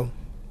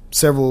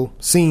several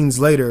scenes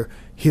later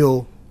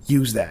he'll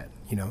use that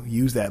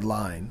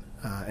line.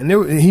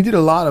 And he did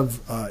a lot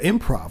of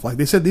improv. Like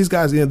they said, these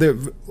guys, they're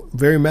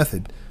very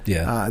method.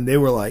 Yeah. And they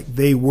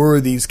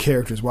were these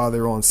characters while they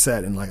were on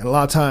set, and like a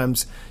lot of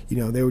times,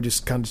 they were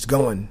just kind of just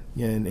going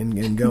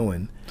and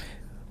going.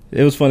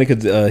 It was funny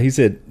because he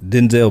said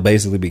Denzel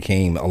basically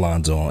became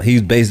Alonzo.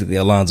 He's basically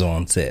Alonzo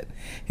on set.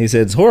 He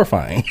said it's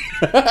horrifying.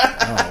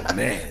 Oh,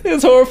 man.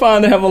 It's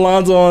horrifying to have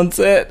Alonzo on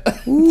set.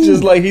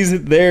 Just like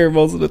he's there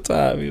most of the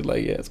time. He's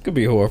like, it could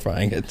be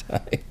horrifying at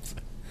times.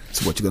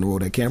 So what, you going to roll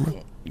that camera?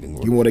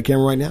 You roll that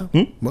camera right now?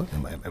 What?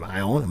 Am I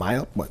on? Am I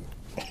up? What?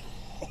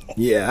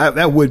 Yeah,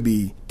 that would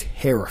be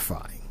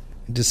terrifying.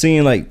 Just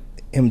seeing like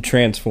him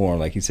transform,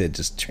 like he said,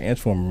 just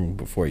transform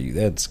before you.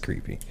 That's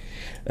creepy.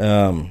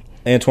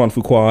 Antoine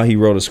Fuqua, he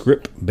wrote a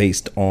script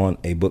based on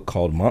a book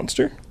called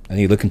Monster. I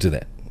need to look into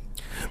that.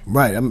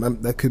 Right.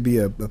 That could be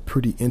a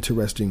pretty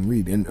interesting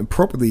read and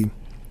appropriately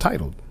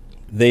titled.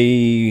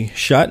 They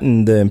shot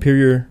in the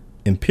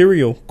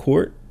Imperial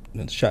Court,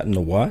 shot in the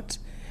Watts.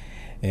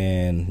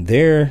 And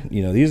there,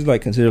 these are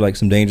like considered like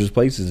some dangerous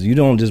places. You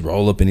don't just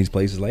roll up in these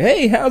places like,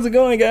 hey, how's it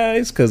going,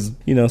 guys? Because,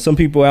 some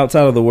people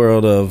outside of the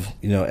world of,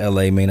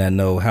 LA may not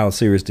know how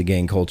serious the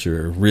gang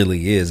culture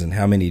really is and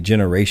how many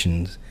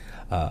generations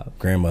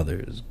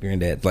grandmothers,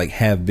 granddads, like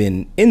have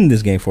been in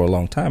this game for a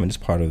long time, and it's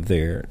part of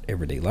their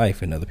everyday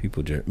life, and other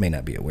people may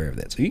not be aware of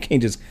that. So you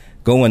can't just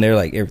go in there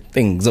like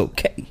everything's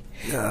okay.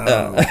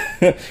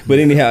 But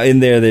anyhow,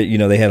 in there, that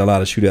they had a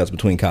lot of shootouts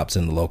between cops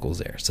and the locals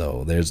there.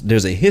 So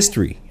there's a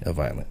history of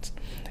violence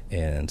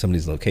in some of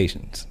these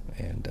locations,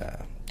 and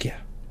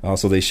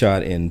also they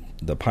shot in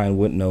the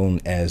Pinewood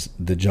known as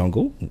the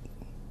Jungle,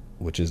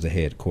 which is the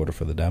headquarters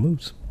for the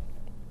Damus.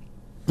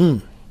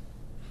 The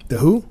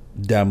who?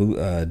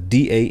 Damu,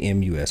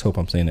 Damus. Hope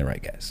I'm saying that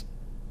right, guys.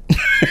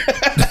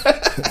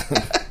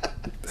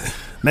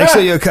 Make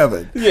sure you're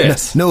covered.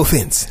 Yes. No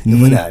offense.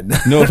 No, we're not.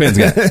 No offense,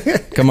 guys.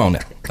 Come on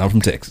now. I'm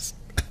from Texas.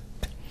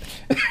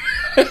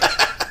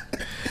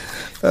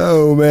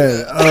 Oh,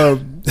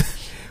 man.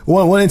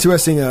 One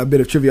interesting bit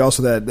of trivia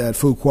also that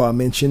Fuqua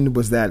mentioned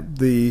was that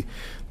the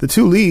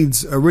two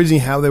leads, originally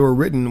how they were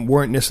written,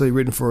 weren't necessarily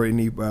written for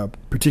any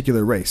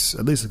particular race,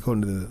 at least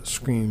according to the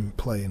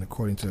screenplay and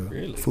according to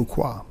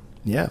Fuqua.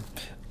 Yeah.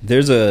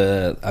 There's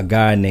a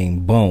guy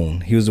named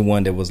Bone. He was the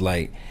one that was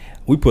like,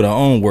 we put our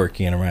own work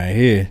in around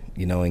here,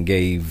 and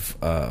gave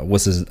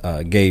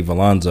gave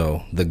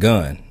Alonzo the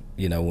gun,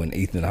 when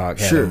Ethan Hawke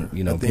had him,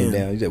 pinned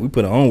down. He said, we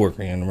put our own work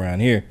in around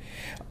here.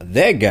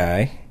 That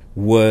guy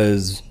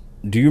was,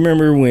 do you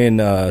remember when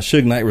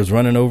Suge Knight was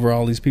running over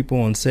all these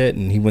people on set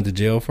and he went to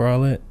jail for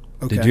all that?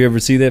 Okay. Did you ever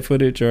see that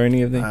footage or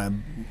any of that?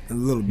 A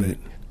little bit.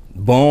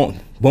 Bone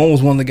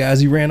was one of the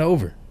guys he ran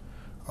over.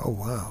 Oh,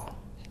 wow.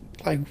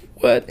 Like,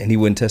 what? And he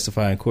wouldn't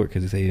testify in court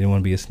because he said he didn't want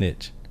to be a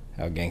snitch.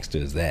 How gangster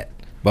is that?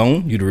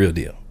 Bone, you the real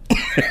deal.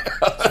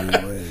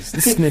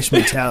 The snitch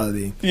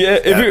mentality. Yeah,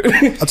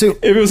 if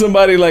it was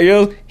somebody like,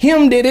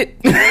 him did it.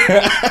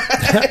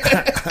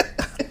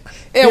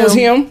 It was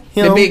him,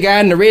 the big guy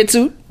in the red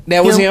suit.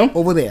 That was him.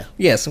 Over there.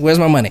 Yes, where's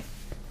my money?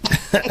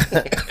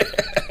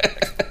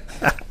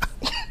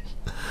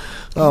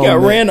 He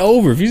got ran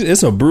over.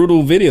 It's a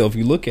brutal video if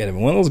you look at it.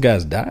 One of those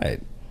guys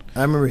died.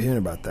 I remember hearing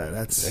about that.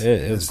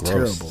 It was gross.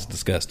 Terrible. It's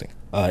disgusting.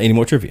 Any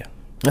more trivia?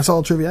 That's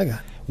all trivia I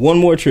got. One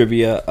more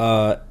trivia.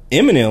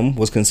 Eminem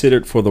was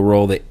considered for the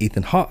role that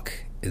Ethan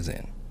Hawke is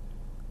in.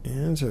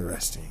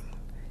 Interesting.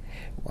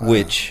 Wow.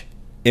 Which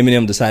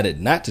Eminem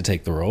decided not to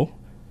take the role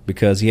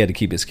because he had to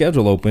keep his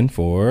schedule open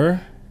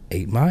for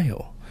 8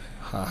 Mile.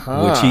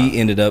 Uh-huh. Which he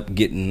ended up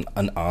getting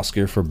an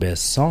Oscar for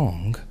Best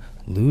Song,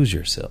 Lose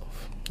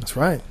Yourself. That's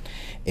right.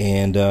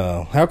 And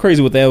how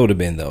crazy would that would have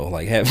been though?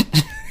 Like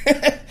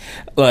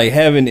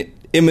having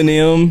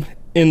Eminem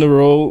in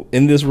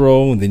this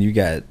role, and then you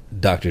got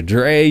Dr.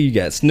 Dre, you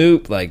got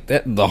Snoop, like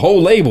that. The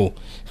whole label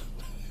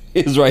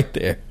is right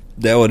there.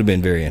 That would have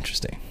been very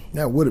interesting.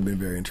 That would have been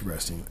very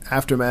interesting.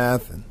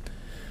 Aftermath and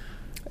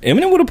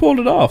Eminem would have pulled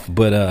it off,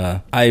 but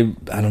I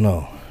don't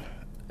know.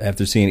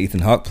 After seeing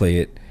Ethan Hawke play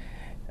it,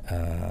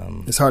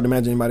 it's hard to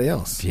imagine anybody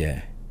else.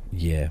 Yeah,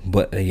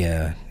 but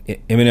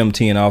Eminem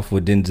teeing off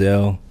with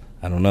Denzel.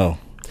 I don't know.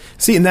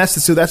 See, and that's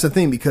the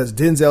thing, because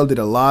Denzel did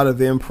a lot of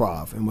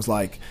improv and was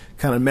like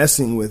kind of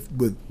messing with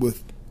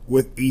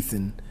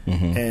Ethan,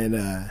 and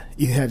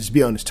Ethan had to just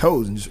be on his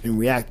toes and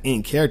react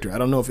in character. I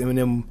don't know if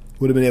Eminem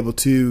would have been able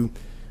to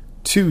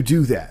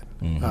do that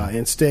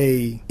and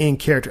stay in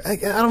character. I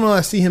don't know.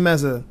 I see him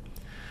as a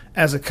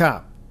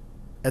cop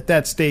at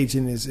that stage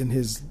in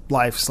his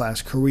life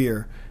 /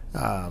 career.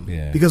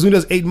 Because when he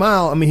does 8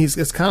 Mile, I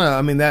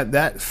mean,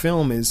 that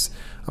film is,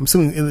 I'm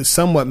assuming it's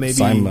somewhat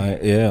maybe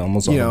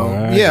almost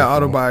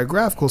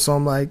autobiographical. So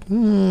I'm like, I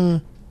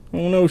don't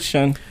know,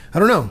 Sean. I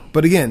don't know,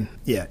 but again,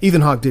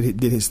 Ethan Hawke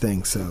did his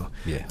thing. So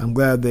I'm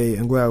glad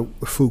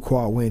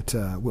Fuqua went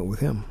with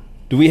him.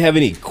 Do we have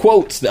any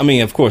quotes? I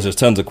mean, of course, there's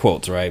tons of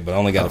quotes, right? But I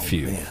only got a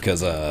few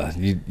because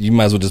you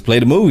might as well just play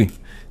the movie.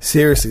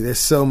 Seriously, there's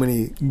so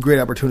many great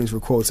opportunities for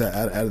quotes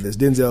out of this.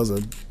 Denzel's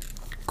a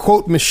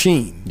quote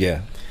machine.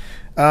 Yeah.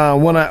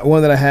 One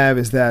that I have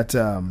is that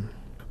to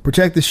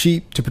protect the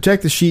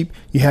sheep,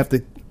 you have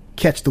to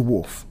catch the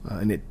wolf,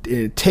 and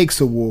it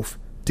takes a wolf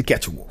to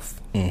catch a wolf.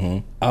 Mm-hmm.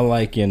 I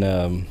like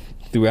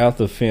throughout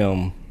the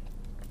film,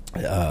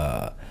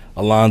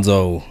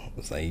 Alonzo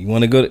was like, you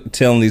want to go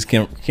telling these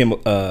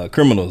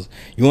criminals,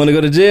 you want to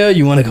go to jail,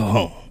 you want to go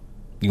home,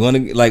 you want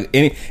to, like,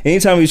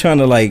 anytime he's trying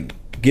to like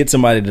get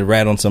somebody to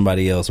rat on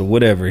somebody else or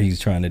whatever he's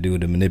trying to do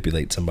to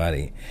manipulate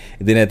somebody.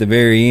 And then at the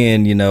very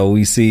end,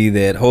 we see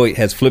that Hoyt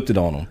has flipped it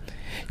on him.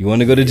 You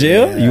want to go to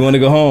jail? You want to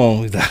go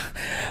home? He's like,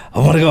 I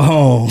want to go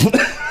home.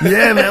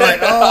 Yeah, man. Like,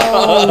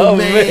 oh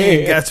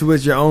man, got you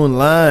with your own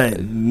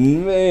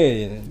line.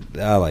 Man,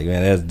 I like,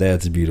 man,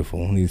 that's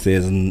beautiful. He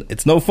says,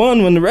 it's no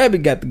fun when the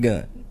rabbit got the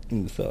gun.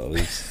 So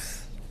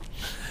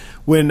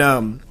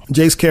when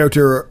Jake's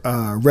character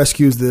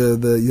rescues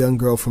the young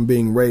girl from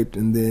being raped,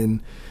 and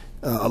then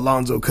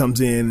Alonzo comes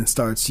in and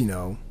starts,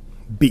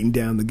 beating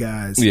down the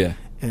guys. Yeah.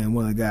 And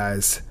one of the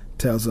guys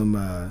tells him,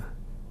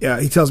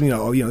 he tells me,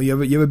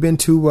 you ever been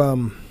to,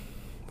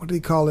 what do they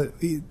call it?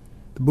 The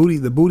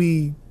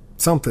booty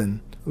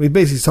something. I mean,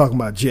 basically he's talking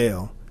about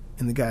jail.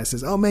 And the guy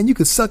says, oh man, you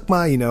could suck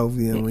my, he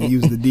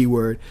used the D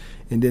word.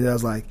 And then I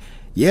was like,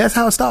 yeah, that's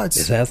how it starts.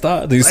 That's how it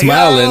starts. He's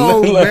smiling.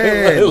 Oh,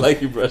 man. Like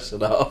you brushed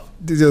it off.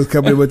 Just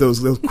coming in with those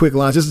quick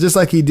lines. Just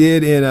like he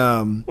did in,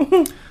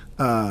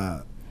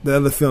 the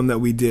other film that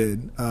we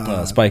did,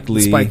 Spike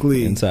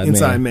Lee,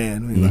 Inside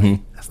Man. Like,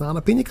 that's not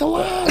a pina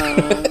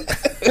colada.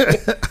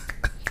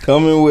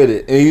 Coming with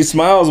it, and he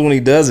smiles when he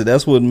does it.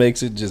 That's what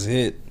makes it just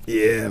hit.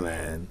 Yeah,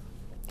 man.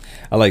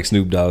 I like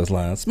Snoop Dogg's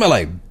line. Smell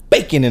like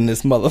bacon in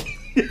this mother.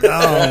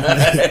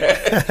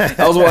 I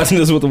was watching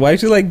this with the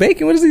wife. She's like,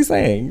 bacon. What is he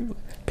saying?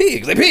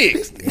 Pigs. Like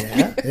pigs.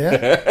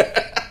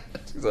 Yeah.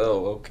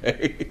 So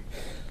okay.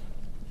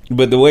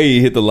 But the way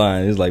he hit the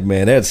line is like,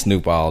 man, that's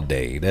Snoop all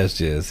day. He's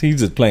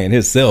just playing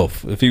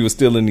himself if he was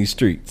still in these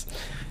streets.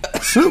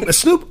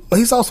 Snoop,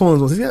 he's also one of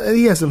those.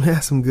 He has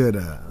some good,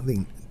 I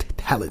think,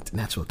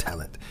 natural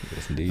talent.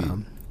 Yes, indeed.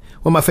 One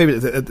of my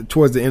favorites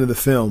towards the end of the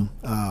film.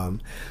 You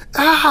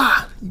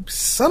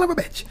son of a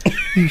bitch!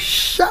 You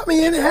shot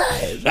me in the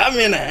head. Shot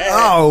me in the head.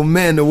 Oh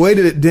man, the way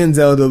that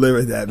Denzel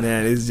delivered that,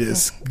 man, is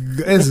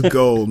it's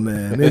gold,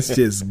 man. It's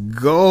just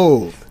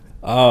gold.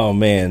 Oh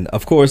man,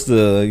 of course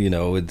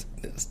it's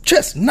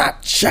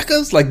chestnut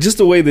checkers, like just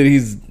the way that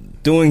he's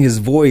doing his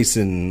voice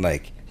and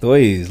like the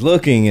way he's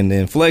looking and the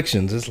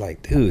inflections. It's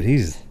like, dude,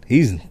 he's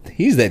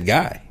that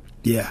guy.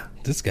 Yeah,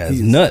 this guy's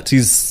nuts.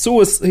 He's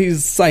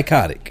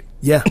psychotic.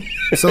 Yeah,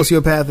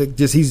 sociopathic.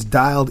 Just he's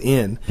dialed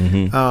in.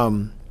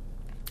 Mm-hmm.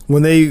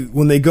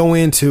 When they go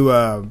in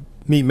to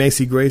meet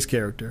Macy Gray's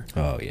character.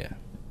 Oh yeah,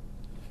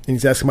 and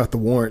he's asking about the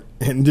warrant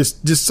and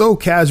just so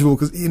casual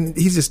because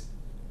he's just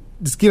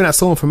giving out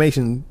so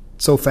information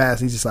so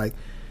fast. He's just like,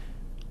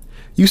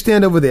 you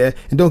stand over there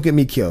and don't get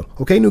me killed,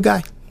 okay, new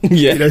guy?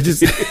 Yeah,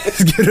 just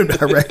get him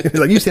direct. He's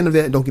like, you stand over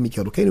there and don't get me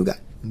killed, okay, new guy?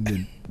 And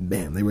then,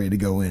 bam, they ready to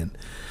go in.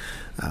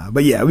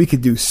 But yeah, we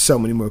could do so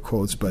many more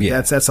quotes, but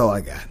that's all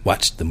I got.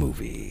 Watch the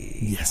movie,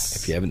 yes,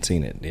 if you haven't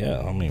seen it. Yeah,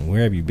 I mean,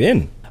 where have you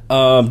been?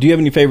 Do you have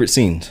any favorite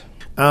scenes?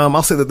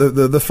 I'll say that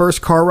the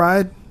first car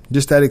ride,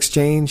 just that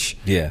exchange.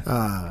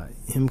 Yeah,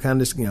 him kind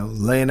of just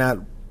laying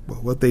out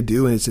what they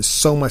do, and it's just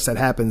so much that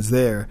happens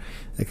there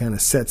that kind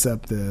of sets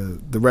up the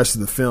rest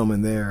of the film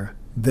and their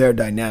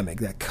dynamic,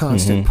 that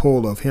constant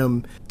pull of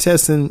him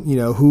testing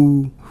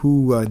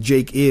who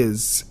Jake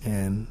is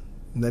and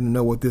letting him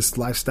know what this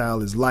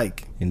lifestyle is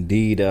like.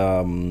 Indeed.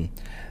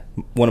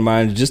 one of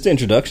mine is just the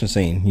introduction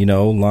scene. You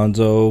know,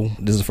 Lonzo,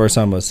 this is the first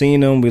time I've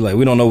seen him. We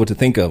don't know what to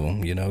think of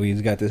him. You know,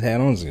 he's got this hat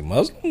on. He's a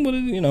Muslim, but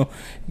you know,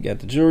 he got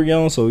the jewelry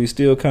on, so he's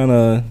still kind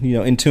of, you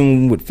know, in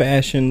tune with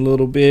fashion a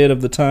little bit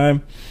of the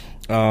time.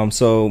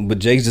 But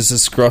Jake's just a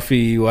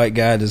scruffy white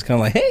guy, just kind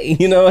of like,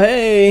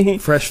 hey,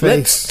 fresh face,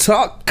 let's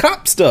talk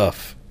cop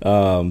stuff.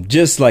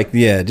 Just like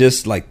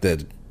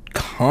the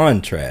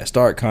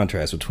stark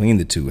contrast between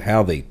the two,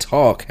 how they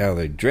talk, how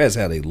they dress,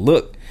 how they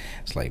look.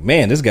 It's like,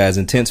 man, this guy's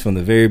intense from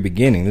the very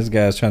beginning. This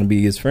guy's trying to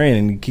be his friend,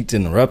 and he keeps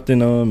interrupting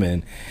him,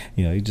 and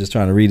you know, he's just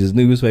trying to read his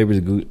newspapers.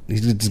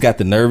 He's just got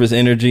the nervous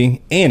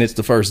energy, and it's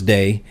the first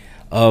day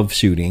of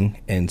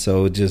shooting, and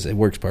so it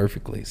works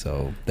perfectly.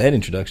 So that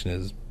introduction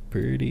is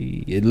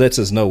it lets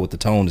us know what the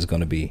tone is going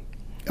to be.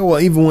 Well,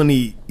 even when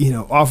he, you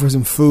know, offers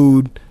him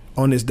food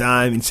on his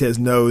dime and says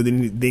no,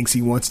 then he thinks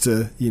he wants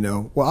to, you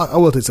know, well, I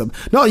will tell you something.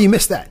 No, you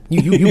missed that.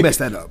 You messed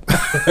that up.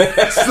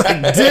 It's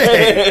like,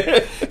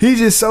 dang. He's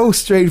just so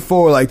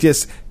straightforward, like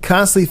just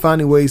constantly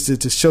finding ways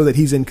to show that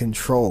he's in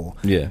control.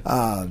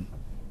 Yeah.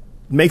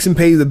 Makes him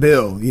pay the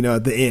bill, you know,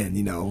 at the end,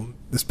 you know.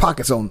 There's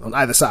pockets on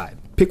either side.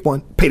 Pick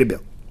one, pay the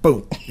bill.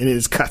 Boom. And it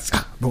is cuts.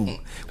 Boom.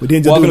 But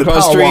then just walking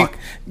across the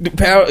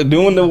street,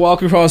 doing the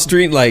walk across the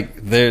street,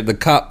 like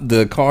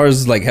the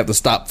cars like have to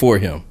stop for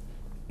him.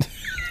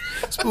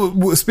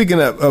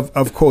 Speaking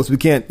of quotes, we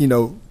can't, you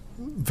know,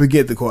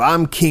 forget the quote.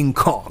 I'm King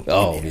Kong.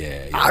 Oh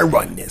yeah. I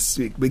run this.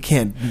 We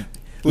can't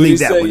leave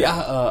that one.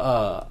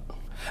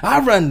 I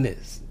run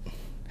this.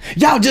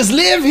 Y'all just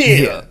live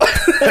here.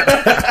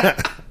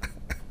 Yeah.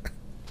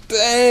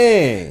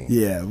 Dang.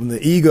 Yeah, when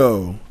the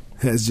ego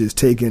has just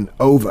taken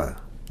over.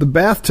 The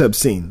bathtub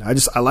scene,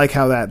 I like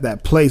how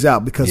that plays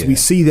out, because we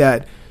see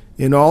that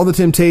in all the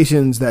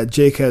temptations that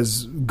Jake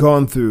has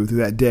gone through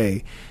that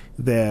day,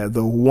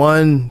 the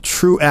one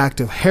true act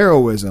of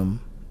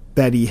heroism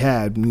that he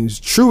had, when he was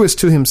truest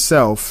to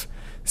himself,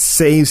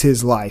 saves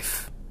his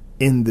life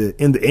in the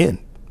end,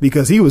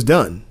 because he was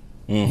done.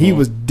 Mm-hmm. He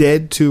was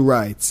dead to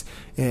rights,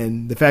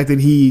 and the fact that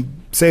he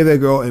saved that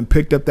girl and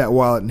picked up that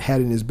wallet and had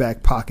it in his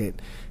back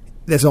pocket,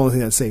 that's the only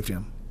thing that saved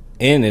him.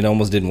 And it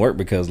almost didn't work,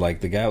 because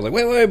like the guy was like,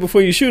 wait,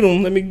 before you shoot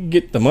him, let me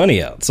get the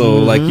money out. So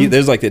like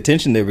there's like the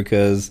tension there,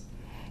 because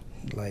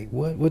like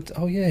what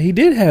oh yeah, he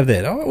did have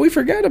that. Oh, we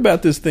forgot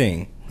about this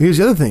thing. Here's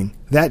the other thing.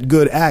 That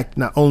good act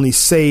not only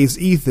saves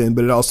Ethan,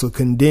 but it also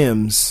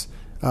condemns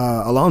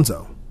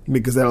Alonzo,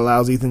 because that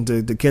allows Ethan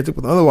to catch up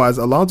with him. Otherwise,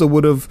 Alonzo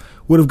would have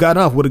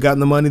gotten off, would have gotten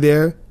the money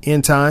there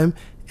in time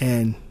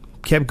and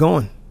kept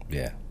going.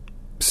 Yeah.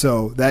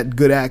 So that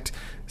good act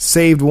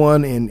saved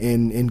one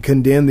and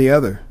condemned the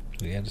other.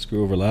 So you had to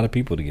screw over a lot of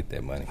people to get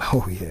that money.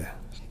 Oh, yeah.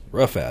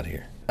 Rough out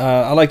here.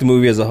 I like the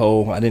movie as a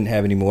whole. I didn't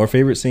have any more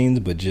favorite scenes,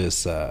 but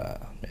just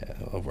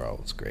overall,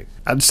 it's great.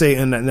 I'd say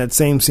in that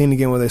same scene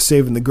again where they're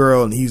saving the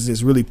girl and he's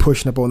just really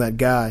pushing up on that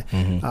guy,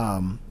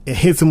 it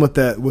hits him with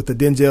the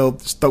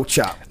Denzel throat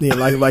chop,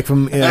 like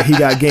from He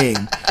Got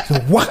Game. So,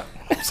 what?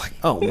 It's like,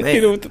 oh man,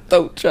 hit him with the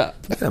throat chop.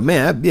 Yeah,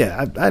 man,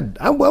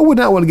 I would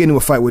not want to get into a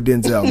fight with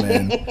Denzel,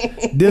 man.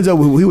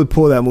 Denzel, he would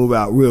pull that move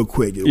out real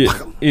quick. Hit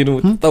him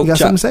with the throat you got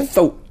chop. Something to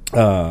say?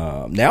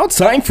 Now it's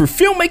time for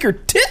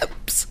filmmaker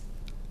tips.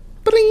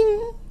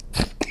 Bling.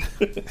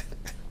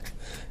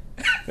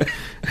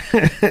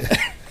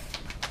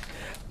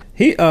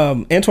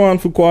 Antoine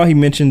Fuqua, he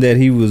mentioned that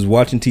he was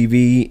watching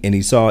TV and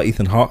he saw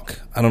Ethan Hawke.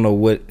 I don't know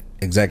what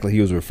exactly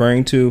he was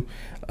referring to,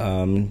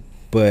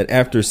 but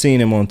after seeing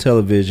him on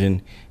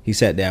television, he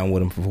sat down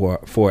with him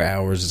for 4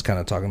 hours, just kind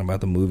of talking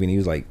about the movie, and he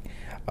was like,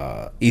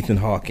 Ethan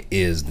Hawke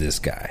is this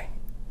guy.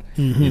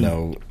 You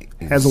know,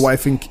 has a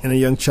wife and a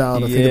young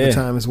child, I think, at the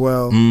time as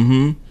well.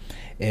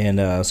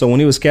 And so when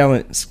he was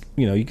scouting,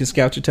 you know, you can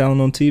scout your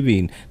talent on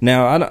TV.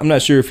 Now, I'm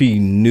not sure if he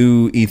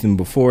knew Ethan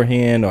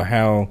beforehand or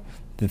how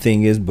the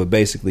thing is, but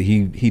basically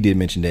he did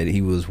mention that he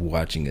was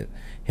watching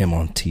him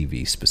on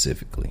TV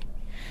specifically.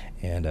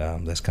 And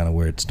that's kind of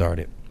where it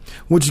started.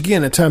 Which,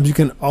 again, at times you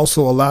can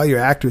also allow your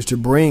actors to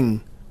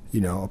bring,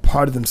 you know, a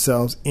part of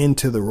themselves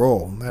into the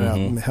role.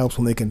 That helps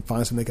when they can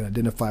find something they can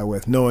identify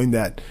with, knowing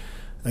that,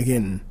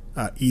 again,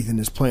 Ethan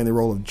is playing the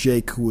role of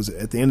Jake, who was,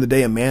 at the end of the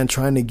day, a man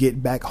trying to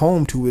get back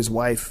home to his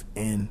wife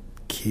and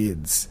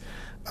kids.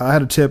 I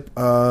had a tip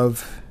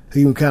of,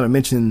 you kind of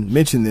mentioned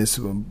this,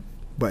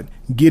 but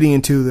getting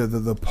into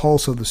the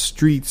pulse of the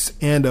streets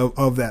and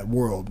of that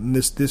world. And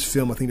this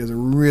film, I think, does a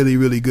really,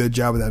 really good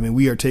job of that. I mean,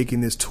 we are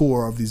taking this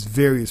tour of these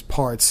various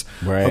parts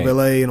of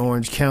LA and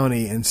Orange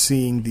County and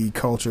seeing the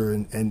culture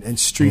and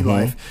street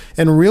life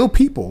and real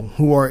people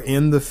who are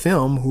in the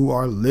film who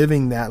are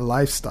living that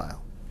lifestyle.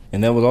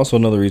 And that was also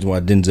another reason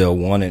why Denzel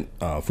wanted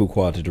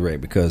Fuqua to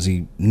direct, because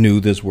he knew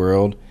this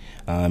world,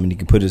 and he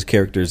could put his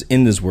characters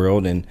in this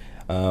world. And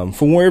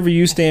from wherever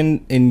you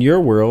stand in your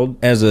world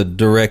as a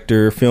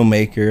director,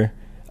 filmmaker,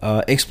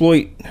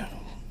 exploit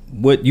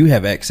what you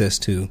have access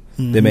to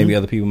that maybe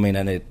other people may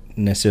not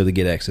necessarily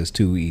get access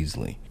to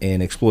easily.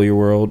 And explore your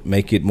world,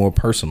 make it more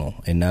personal.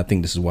 And I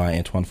think this is why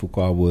Antoine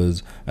Fuqua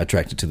was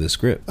attracted to this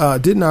script.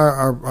 Didn't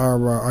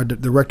our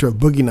director of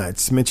Boogie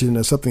Nights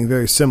mention something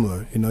very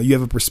similar? You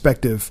have a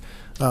perspective.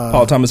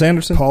 Paul Thomas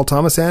Anderson? Paul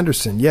Thomas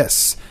Anderson,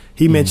 yes.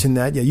 He mentioned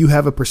that. Yeah, you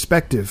have a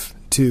perspective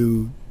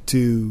to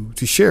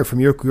share from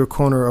your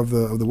corner of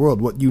the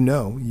world. What you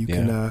know, you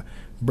can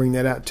bring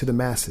that out to the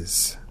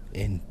masses.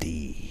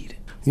 Indeed.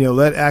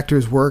 Let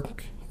actors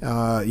work,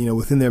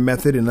 within their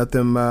method, and let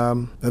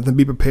them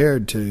be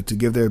prepared to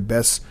give their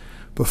best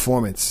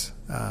performance.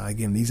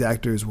 Again, these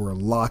actors were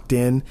locked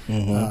in.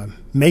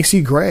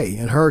 Macy Gray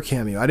in her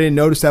cameo. I didn't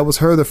notice that was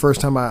her the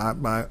first time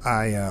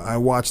I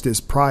watched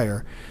this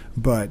prior,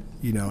 but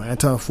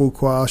Antoine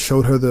Fuqua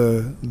showed her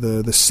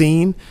the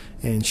scene,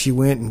 and she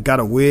went and got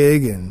a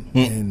wig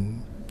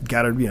and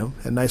got her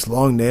had nice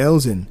long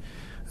nails and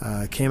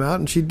came out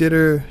and she did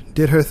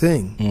her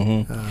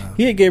thing.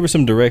 He gave her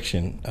some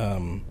direction.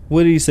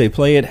 What did he say?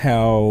 Play it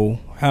how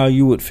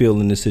you would feel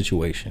in this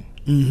situation.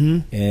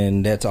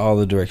 And that's all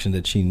the direction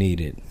that she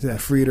needed. That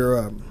freed her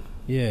up.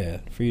 Yeah,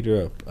 freed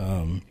her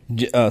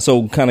up.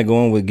 So kind of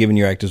going with giving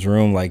your actors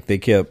room, like they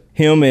kept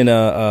him and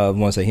I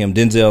want to say him,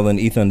 Denzel and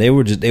Ethan. They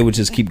would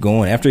just keep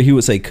going. After he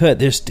would say cut,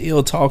 they're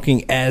still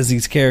talking as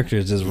these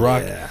characters as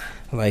rock. Yeah.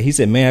 Like he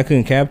said, man, I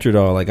couldn't capture it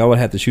all. Like I would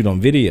have to shoot on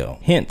video.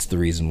 Hence the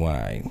reason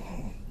why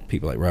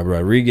people like Robert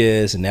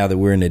Rodriguez, and now that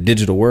we're in the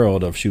digital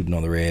world of shooting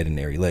on the red and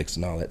Ari Lex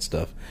and all that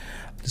stuff,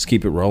 just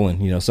keep it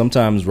rolling.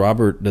 Sometimes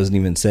Robert doesn't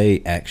even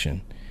say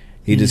action.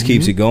 He just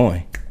keeps it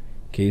going.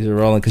 Keeps it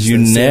rolling because you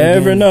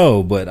never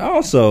know, but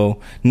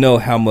also know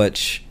how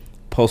much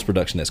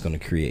post-production that's going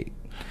to create.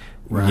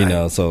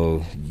 Right.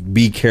 So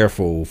be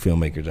careful,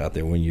 filmmakers out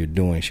there, when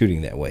you're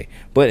shooting that way.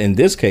 But in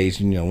this case,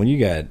 when you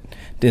got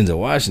Denzel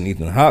Washington,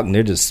 Ethan Hawke, and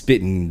they're just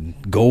spitting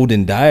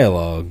golden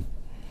dialogue.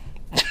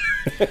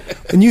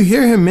 And you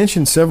hear him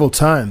mention several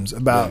times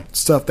about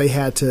stuff they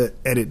had to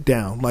edit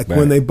down, like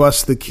when they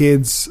bust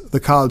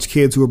the college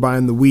kids who were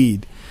buying the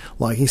weed.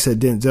 Like he said,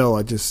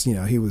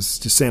 Denzel, he was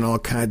just saying all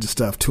kinds of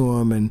stuff to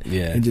him, and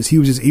he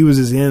was just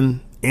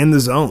in the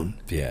zone.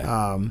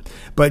 Yeah.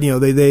 But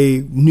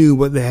they knew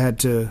what they had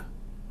to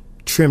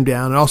trim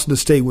down, and also to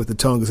stay with the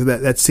tone, because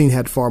that scene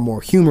had far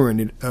more humor in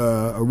it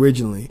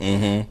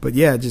originally. But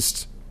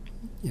just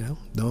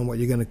knowing what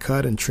you're going to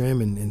cut and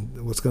trim,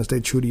 and what's going to stay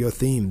true to your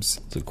themes.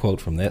 It's a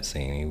quote from that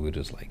scene. He was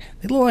just like,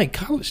 they look like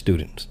college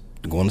students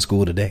going to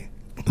school today.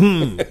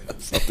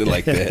 Something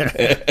like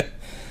that.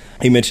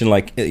 He mentioned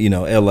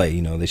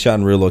L.A., they shot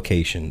in real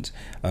locations.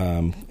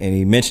 And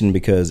he mentioned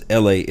because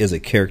L.A. is a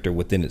character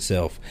within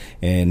itself,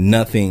 and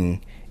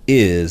nothing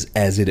is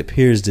as it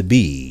appears to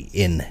be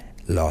in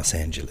Los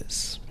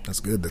Angeles. That's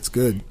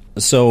good.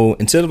 So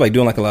instead of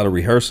doing a lot of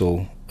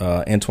rehearsal,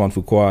 Antoine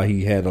Fuqua,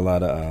 he had a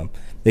lot of...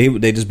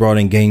 They just brought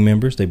in gang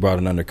members. They brought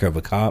in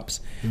undercover cops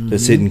to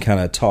sit and kind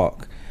of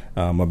talk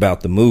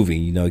about the movie.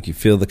 You could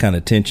feel the kind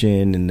of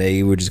tension, and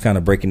they were just kind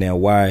of breaking down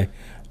why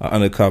an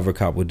undercover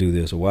cop would do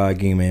this, or why a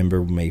gang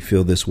member may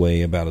feel this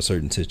way about a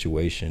certain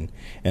situation.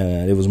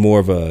 And it was more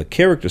of a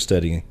character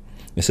study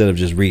instead of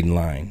just reading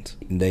lines.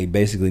 They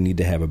basically need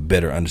to have a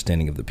better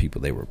understanding of the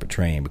people they were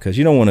portraying, because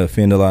you don't want to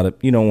offend a lot of...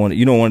 You don't want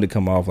it to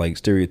come off like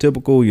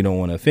stereotypical. You don't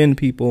want to offend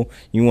people.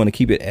 You want to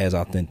keep it as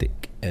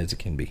authentic as it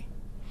can be.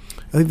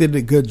 I think they did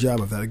a good job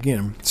of that.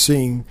 Again,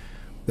 seeing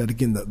that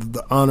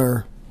the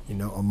honor,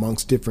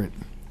 amongst different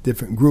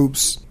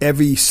groups,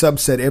 every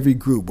subset, every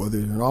group, whether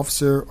you're an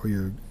officer or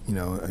you're,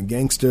 a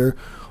gangster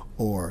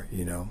or,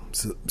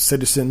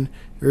 citizen,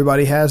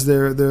 everybody has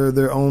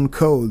their own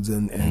codes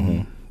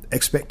and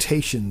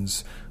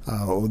expectations.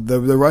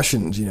 The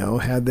Russians,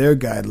 had their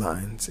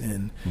guidelines,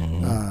 and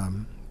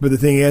but the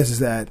thing is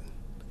that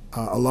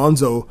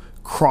Alonzo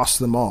crossed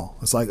them all.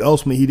 It's like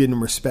ultimately he didn't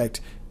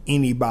respect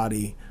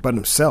anybody but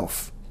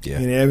himself. Yeah.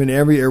 In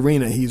every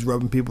arena, he's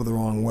rubbing people the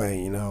wrong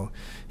way.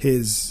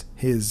 His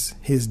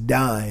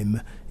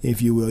dime,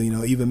 if you will.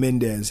 Eva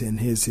Mendes and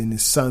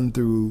his son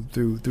through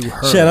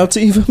her. Shout out to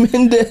Eva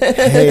Mendes.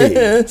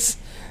 Hey,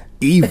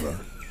 Eva,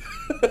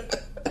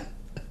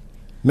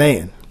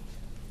 man.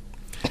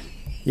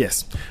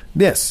 Yes.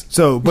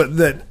 So, but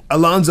that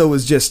Alonzo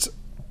was just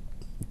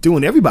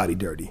doing everybody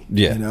dirty.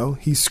 Yeah.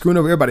 He's screwing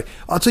over everybody.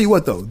 I'll tell you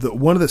what, though,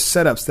 one of the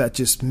setups that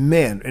just,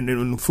 man, and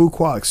when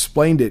Fuqua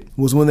explained it,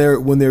 was when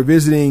they're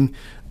visiting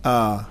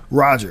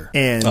Roger,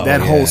 and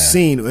whole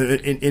scene,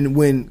 and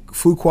when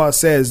Fuqua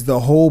says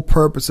the whole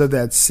purpose of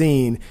that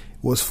scene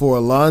was for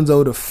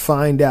Alonzo to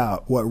find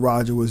out what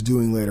Roger was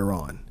doing later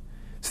on.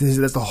 So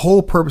that's the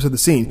whole purpose of the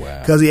scene.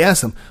 Because he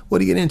asked him, "What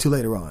do you get into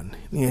later on?"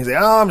 And he said,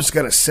 "Oh, I'm just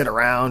gonna sit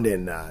around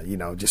and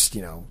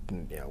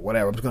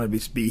whatever. I'm just gonna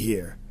be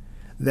here."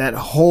 That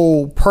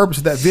whole purpose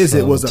of that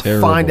visit was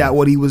to find out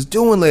what he was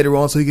doing later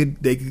on, so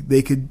they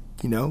could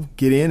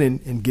get in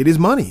and get his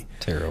money.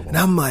 Terrible. And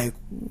I'm like,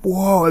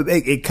 whoa!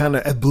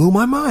 It blew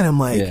my mind. I'm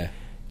like,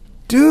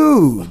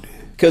 dude.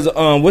 Because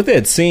with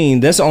that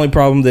scene, that's the only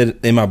problem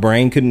that in my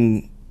brain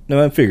couldn't.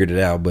 No, I figured it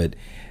out, but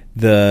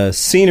the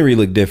scenery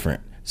looked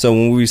different. So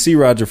when we see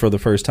Roger for the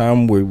first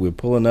time, we're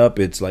pulling up.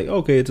 It's like,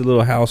 okay, it's a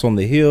little house on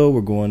the hill.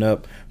 We're going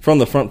up from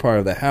the front part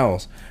of the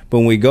house. But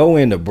when we go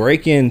in to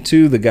break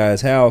into the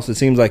guy's house, it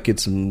seems like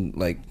it's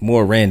like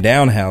more ran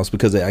down house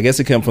because I guess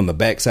it come from the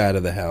back side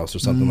of the house or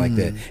something like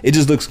that. It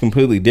just looks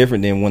completely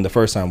different than when the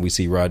first time we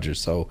see Roger.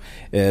 So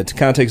it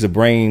kind of takes the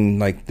brain,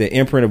 like the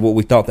imprint of what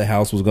we thought the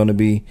house was going to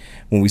be.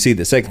 When we see it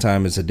the second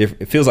time,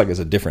 it feels like it's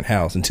a different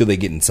house until they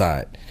get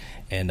inside.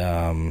 And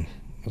I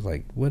was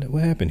like, what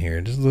happened here?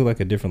 It just looked like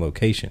a different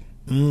location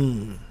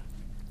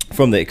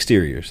from the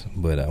exteriors.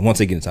 But once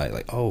they get inside,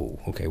 like, oh,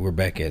 okay, we're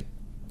back at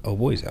old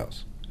boy's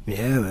house.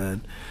 Yeah,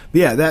 man.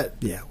 But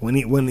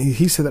when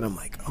he said that, I'm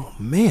like, oh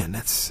man,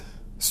 that's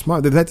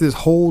smart. The fact that this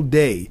whole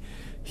day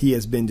he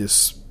has been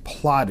just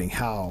plotting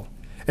how,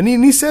 and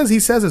he says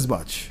as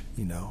much.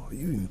 You know,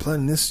 you've been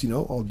planning this,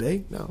 all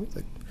day. No, he's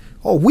like,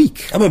 all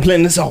week. I've been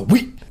planning this all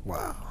week.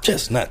 Wow,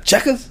 just not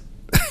checkers.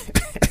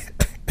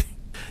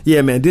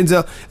 Yeah, man,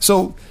 Denzel.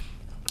 So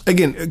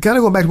again, kind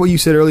of going back to what you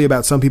said earlier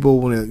about some people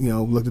want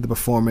to, looked at the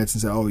performance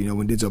and said, oh,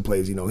 when Denzel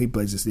plays, he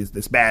plays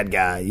this bad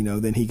guy,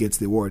 then he gets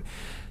the award.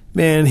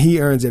 Man,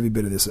 he earns every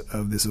bit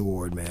of this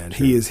award, man.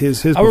 True. He is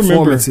his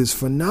performance is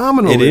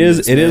phenomenal. It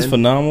is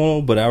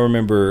phenomenal. But I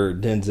remember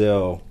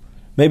Denzel,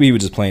 maybe he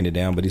was just playing it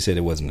down, but he said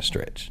it wasn't a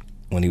stretch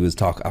when he was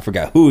talking. I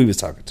forgot who he was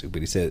talking to,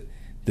 but he said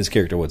this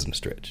character wasn't a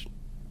stretch.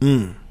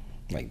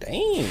 Like,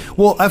 dang.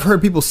 Well, I've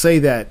heard people say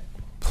that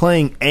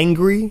playing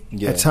angry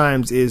at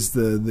times is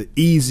the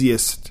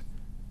easiest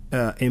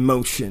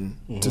emotion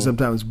to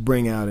sometimes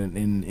bring out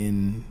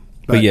in.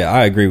 But yeah,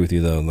 I agree with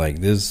you though.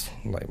 Like this,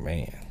 like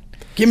man.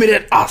 Give me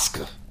that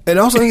Oscar. And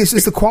also, I think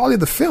it's the quality of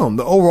the film.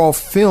 The overall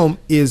film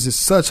is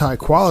such high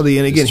quality,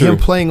 and again, him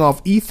playing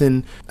off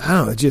Ethan, I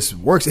don't know, it just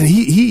works. And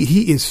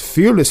he is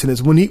fearless in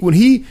this. When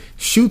he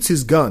shoots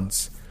his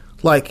guns,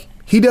 like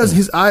he does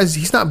his eyes,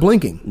 he's not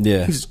blinking.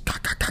 Yeah. He's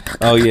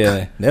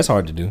yeah, that's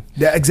hard to do.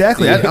 Yeah,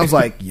 exactly. I was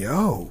like,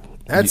 yo,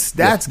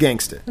 that's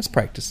gangster. That's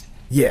practice.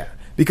 Yeah,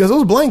 because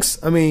those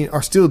blanks,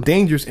 are still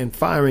dangerous and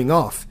firing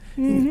off.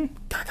 I'm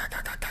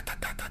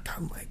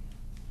like,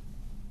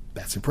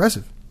 that's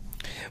impressive.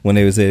 When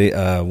they was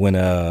when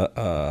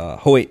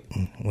Hoyt,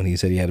 when he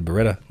said he had a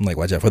Beretta, I'm like,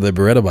 watch out for the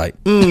Beretta bite.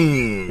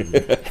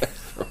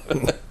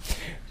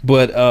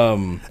 But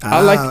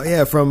I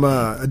like from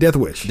A Death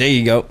Wish. There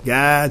you go.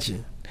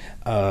 Gotcha.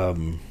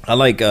 I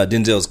like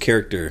Denzel's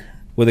character.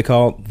 What they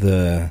call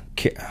I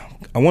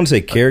want to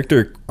say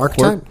character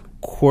archetype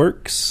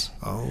quirks,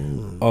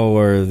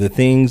 or the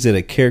things that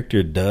a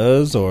character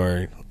does,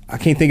 or I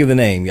can't think of the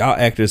name. Y'all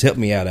actors help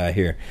me out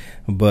here.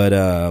 But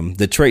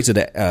the traits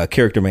that a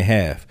character may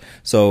have.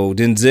 So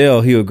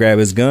Denzel, he'll grab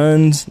his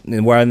guns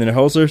and wire them in their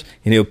holsters,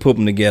 and he'll put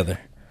them together.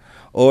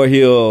 Or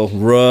he'll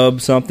rub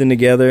something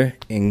together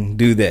and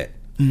do that.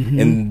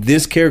 And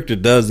this character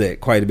does that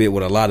quite a bit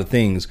with a lot of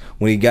things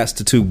when he gets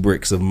to 2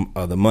 bricks of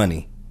the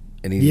money.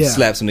 And he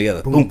slaps them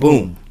together. Boom,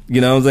 boom. You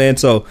know what I'm saying?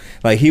 So,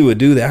 like, he would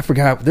do that. I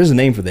forgot. There's a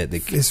name for that.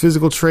 His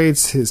physical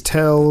traits, his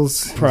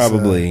tells.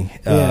 Probably.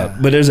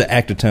 But there's an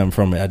actor term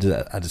from it.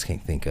 I just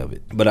can't think of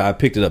it. But I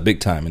picked it up big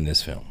time in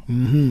this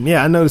film.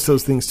 Yeah, I noticed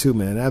those things too,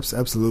 man.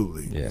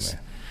 Absolutely. Yeah, man.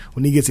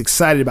 When he gets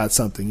excited about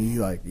something,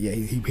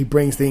 he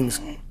brings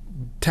things,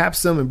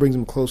 taps them and brings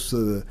them close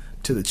to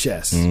the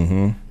chest.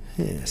 Yeah.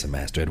 That's a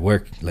master at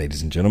work,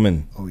 ladies and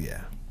gentlemen. Oh,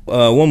 yeah.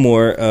 One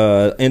more.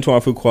 Antoine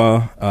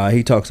Fuqua,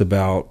 he talks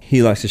about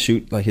he likes to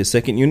shoot like his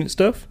second unit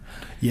stuff.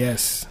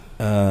 Yes.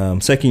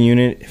 Second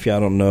unit, if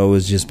y'all don't know,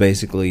 is just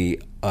basically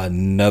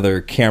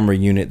another camera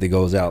unit that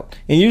goes out.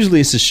 And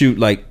usually it's to shoot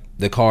like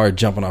the car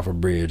jumping off a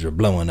bridge or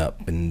blowing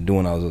up and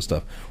doing all this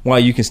stuff, while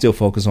you can still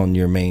focus on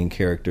your main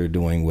character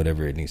doing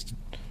whatever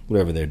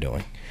they're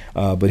doing.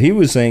 But he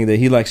was saying that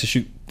he likes to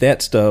shoot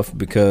that stuff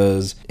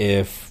because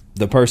if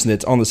the person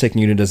that's on the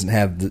second unit doesn't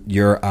have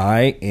your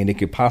eye, and it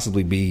could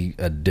possibly be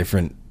a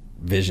different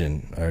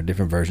vision or a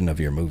different version of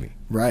your movie.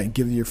 Right,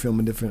 give your film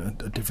a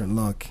different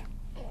look.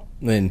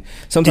 And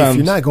sometimes if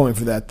you're not going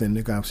for that, then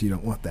obviously you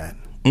don't want that.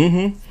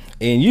 And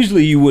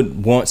usually you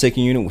would want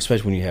second unit,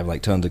 especially when you have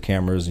like tons of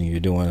cameras and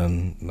you're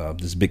doing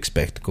this big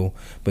spectacle.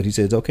 But he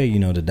says, okay,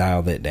 to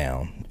dial that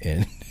down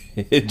and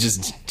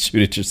just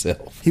shoot it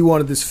yourself. He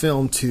wanted this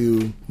film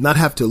to not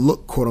have to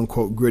look quote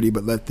unquote gritty,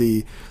 but let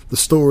the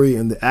story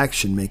and the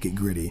action make it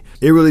gritty.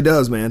 It really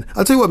does, man.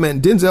 I'll tell you what,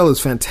 man. Denzel is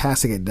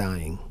fantastic at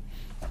dying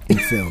in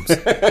films.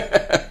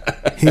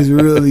 He's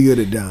really good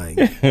at dying.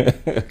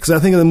 Because I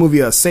think of the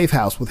movie Safe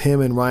House with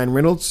him and Ryan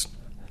Reynolds.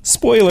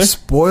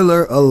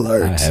 Spoiler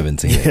alert. I haven't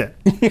seen it.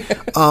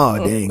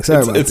 Oh, dang.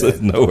 Sorry about that.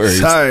 No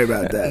worries. Sorry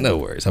about that. No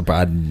worries.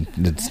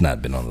 It's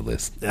not been on the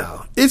list.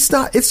 No, it's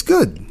not. It's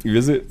good.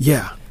 Is it?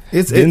 Yeah.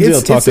 It's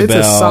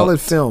a solid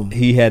film.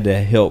 He had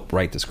to help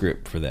write the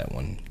script for that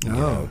one.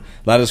 A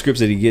lot of scripts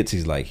that he gets,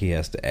 he's like, he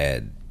has to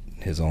add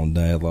his own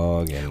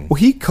dialogue. And well,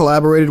 he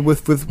collaborated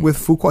with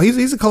Fuqua.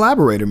 He's a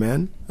collaborator,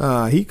 man.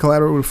 He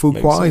collaborated with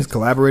Fuqua. He's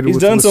collaborated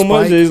with done so Spike.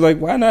 much that he's like,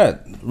 why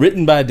not?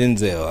 Written by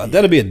Denzel.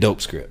 That'll be a dope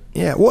script.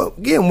 Yeah. Well,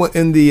 again,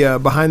 in the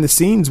behind the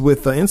scenes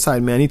with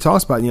Inside Man, he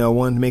talks about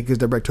wanting to make his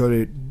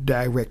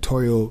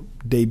directorial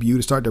debut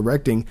to start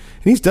directing.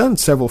 And he's done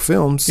several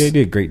films. Yeah, he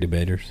did Great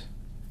Debaters.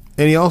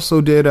 And he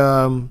also did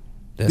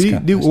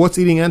What's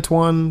Eating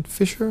Antoine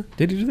Fisher?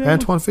 Did he do that?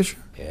 Antoine Fisher?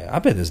 Yeah, I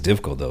bet it's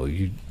difficult though.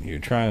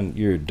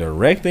 You're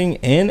directing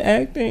and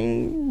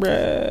acting,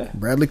 bruh.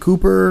 Bradley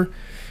Cooper,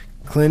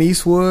 Clint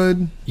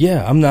Eastwood.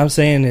 Yeah, I'm not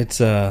saying it's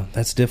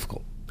that's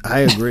difficult. I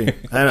agree.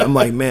 And I'm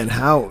like, man,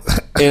 how?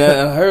 And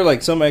I heard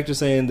like some actors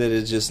saying that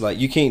it's just like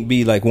you can't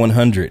be like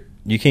 100.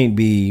 You can't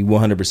be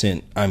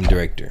 100% I'm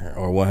director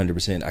or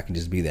 100% I can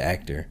just be the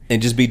actor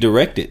and just be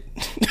directed.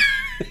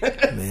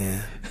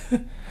 Man.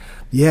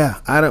 Yeah,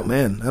 I don't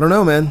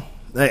know, man.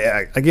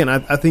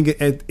 I think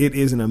it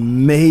is an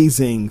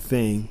amazing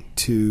thing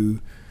to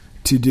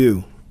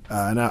do.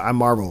 And I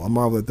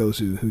marvel at those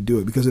who do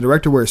it, because the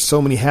director wears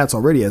so many hats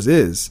already as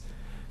is.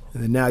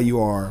 And then now you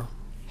are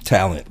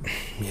talent.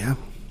 Yeah.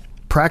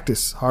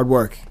 Practice, hard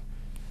work.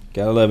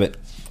 Gotta love it.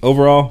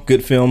 Overall,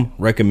 good film.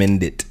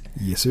 Recommend it.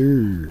 Yes,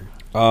 sir.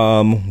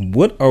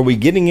 What are we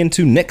getting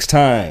into next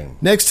time?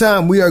 Next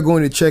time we are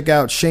going to check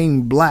out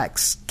Shane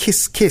Black's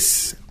Kiss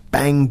Kiss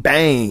Bang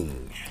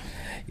Bang.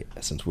 Yeah,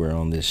 since we're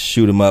on this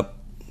shoot 'em up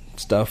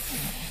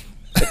stuff.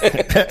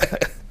 I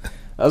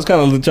was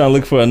kind of trying to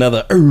look for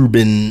another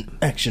urban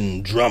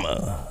action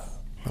drama.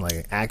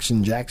 Like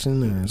Action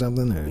Jackson or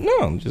something? Or?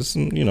 No, just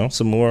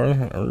some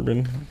more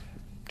urban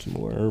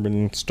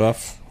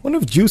stuff. I wonder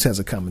if Juice has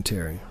a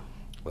commentary.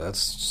 Let's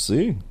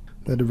see.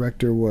 The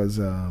director was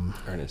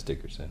Ernest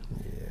Dickerson.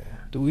 Yeah.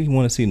 Do we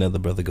want to see another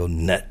brother go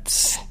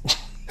nuts?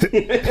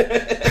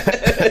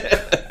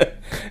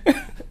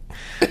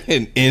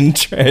 And end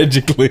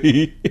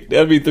tragically.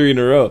 That'd be 3 in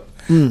a row.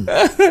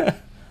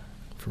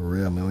 For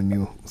real, man. We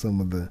knew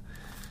some of the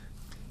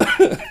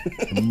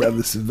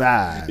brothers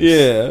survived.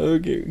 Yeah,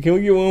 okay. Can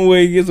we get one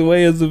where he gets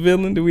away as a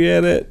villain? Do we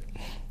have that?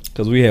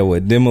 Because we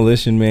had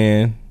Demolition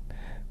Man.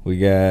 We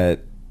got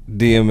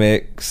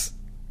DMX.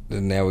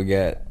 And now we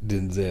got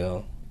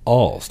Denzel.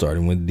 All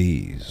starting with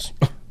D's.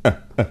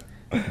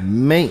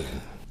 Man.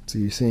 So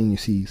you're saying you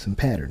see some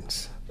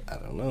patterns. I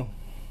don't know.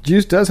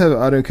 Juice does have an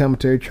audio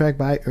commentary track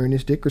by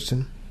Ernest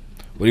Dickerson.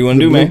 What do you want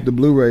to do, man? The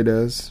Blu-ray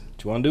does.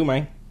 What you want to do,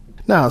 man?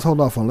 Nah, let's hold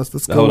off on. Let's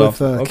go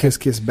with okay. Kiss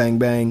Kiss Bang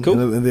Bang.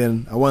 Cool. And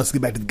then I want us to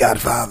get back to The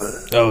Godfather.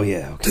 Oh,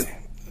 yeah. Okay.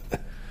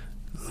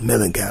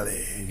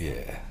 Melancholy.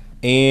 Yeah.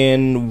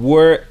 And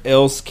where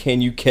else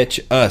can you catch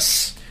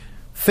us?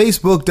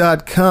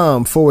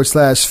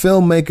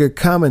 Facebook.com/filmmaker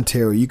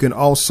commentary. You can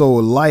also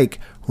like,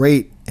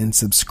 rate, and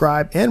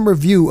subscribe and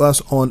review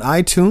us on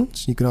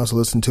iTunes. You can also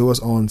listen to us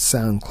on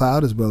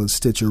SoundCloud as well as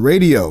Stitcher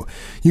Radio.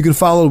 You can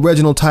follow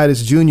Reginald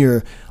Titus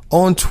Jr.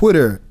 on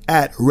Twitter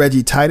at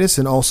Reggie Titus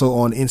and also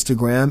on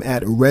Instagram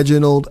at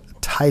Reginald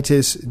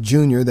Titus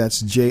Jr.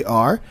 That's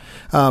JR.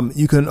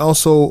 You can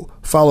also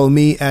follow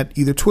me at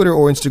either Twitter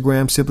or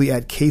Instagram simply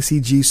at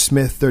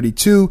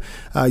KCGSmith32.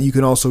 You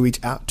can also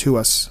reach out to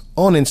us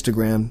on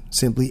Instagram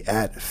simply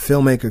at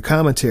Filmmaker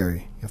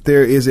Commentary. If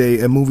there is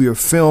a movie or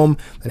film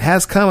that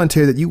has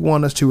commentary that you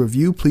want us to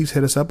review, please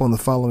hit us up on the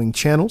following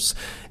channels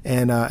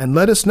and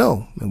let us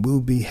know, and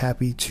we'll be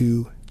happy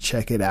to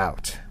check it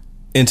out.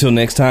 Until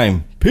next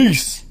time,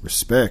 peace.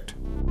 Respect.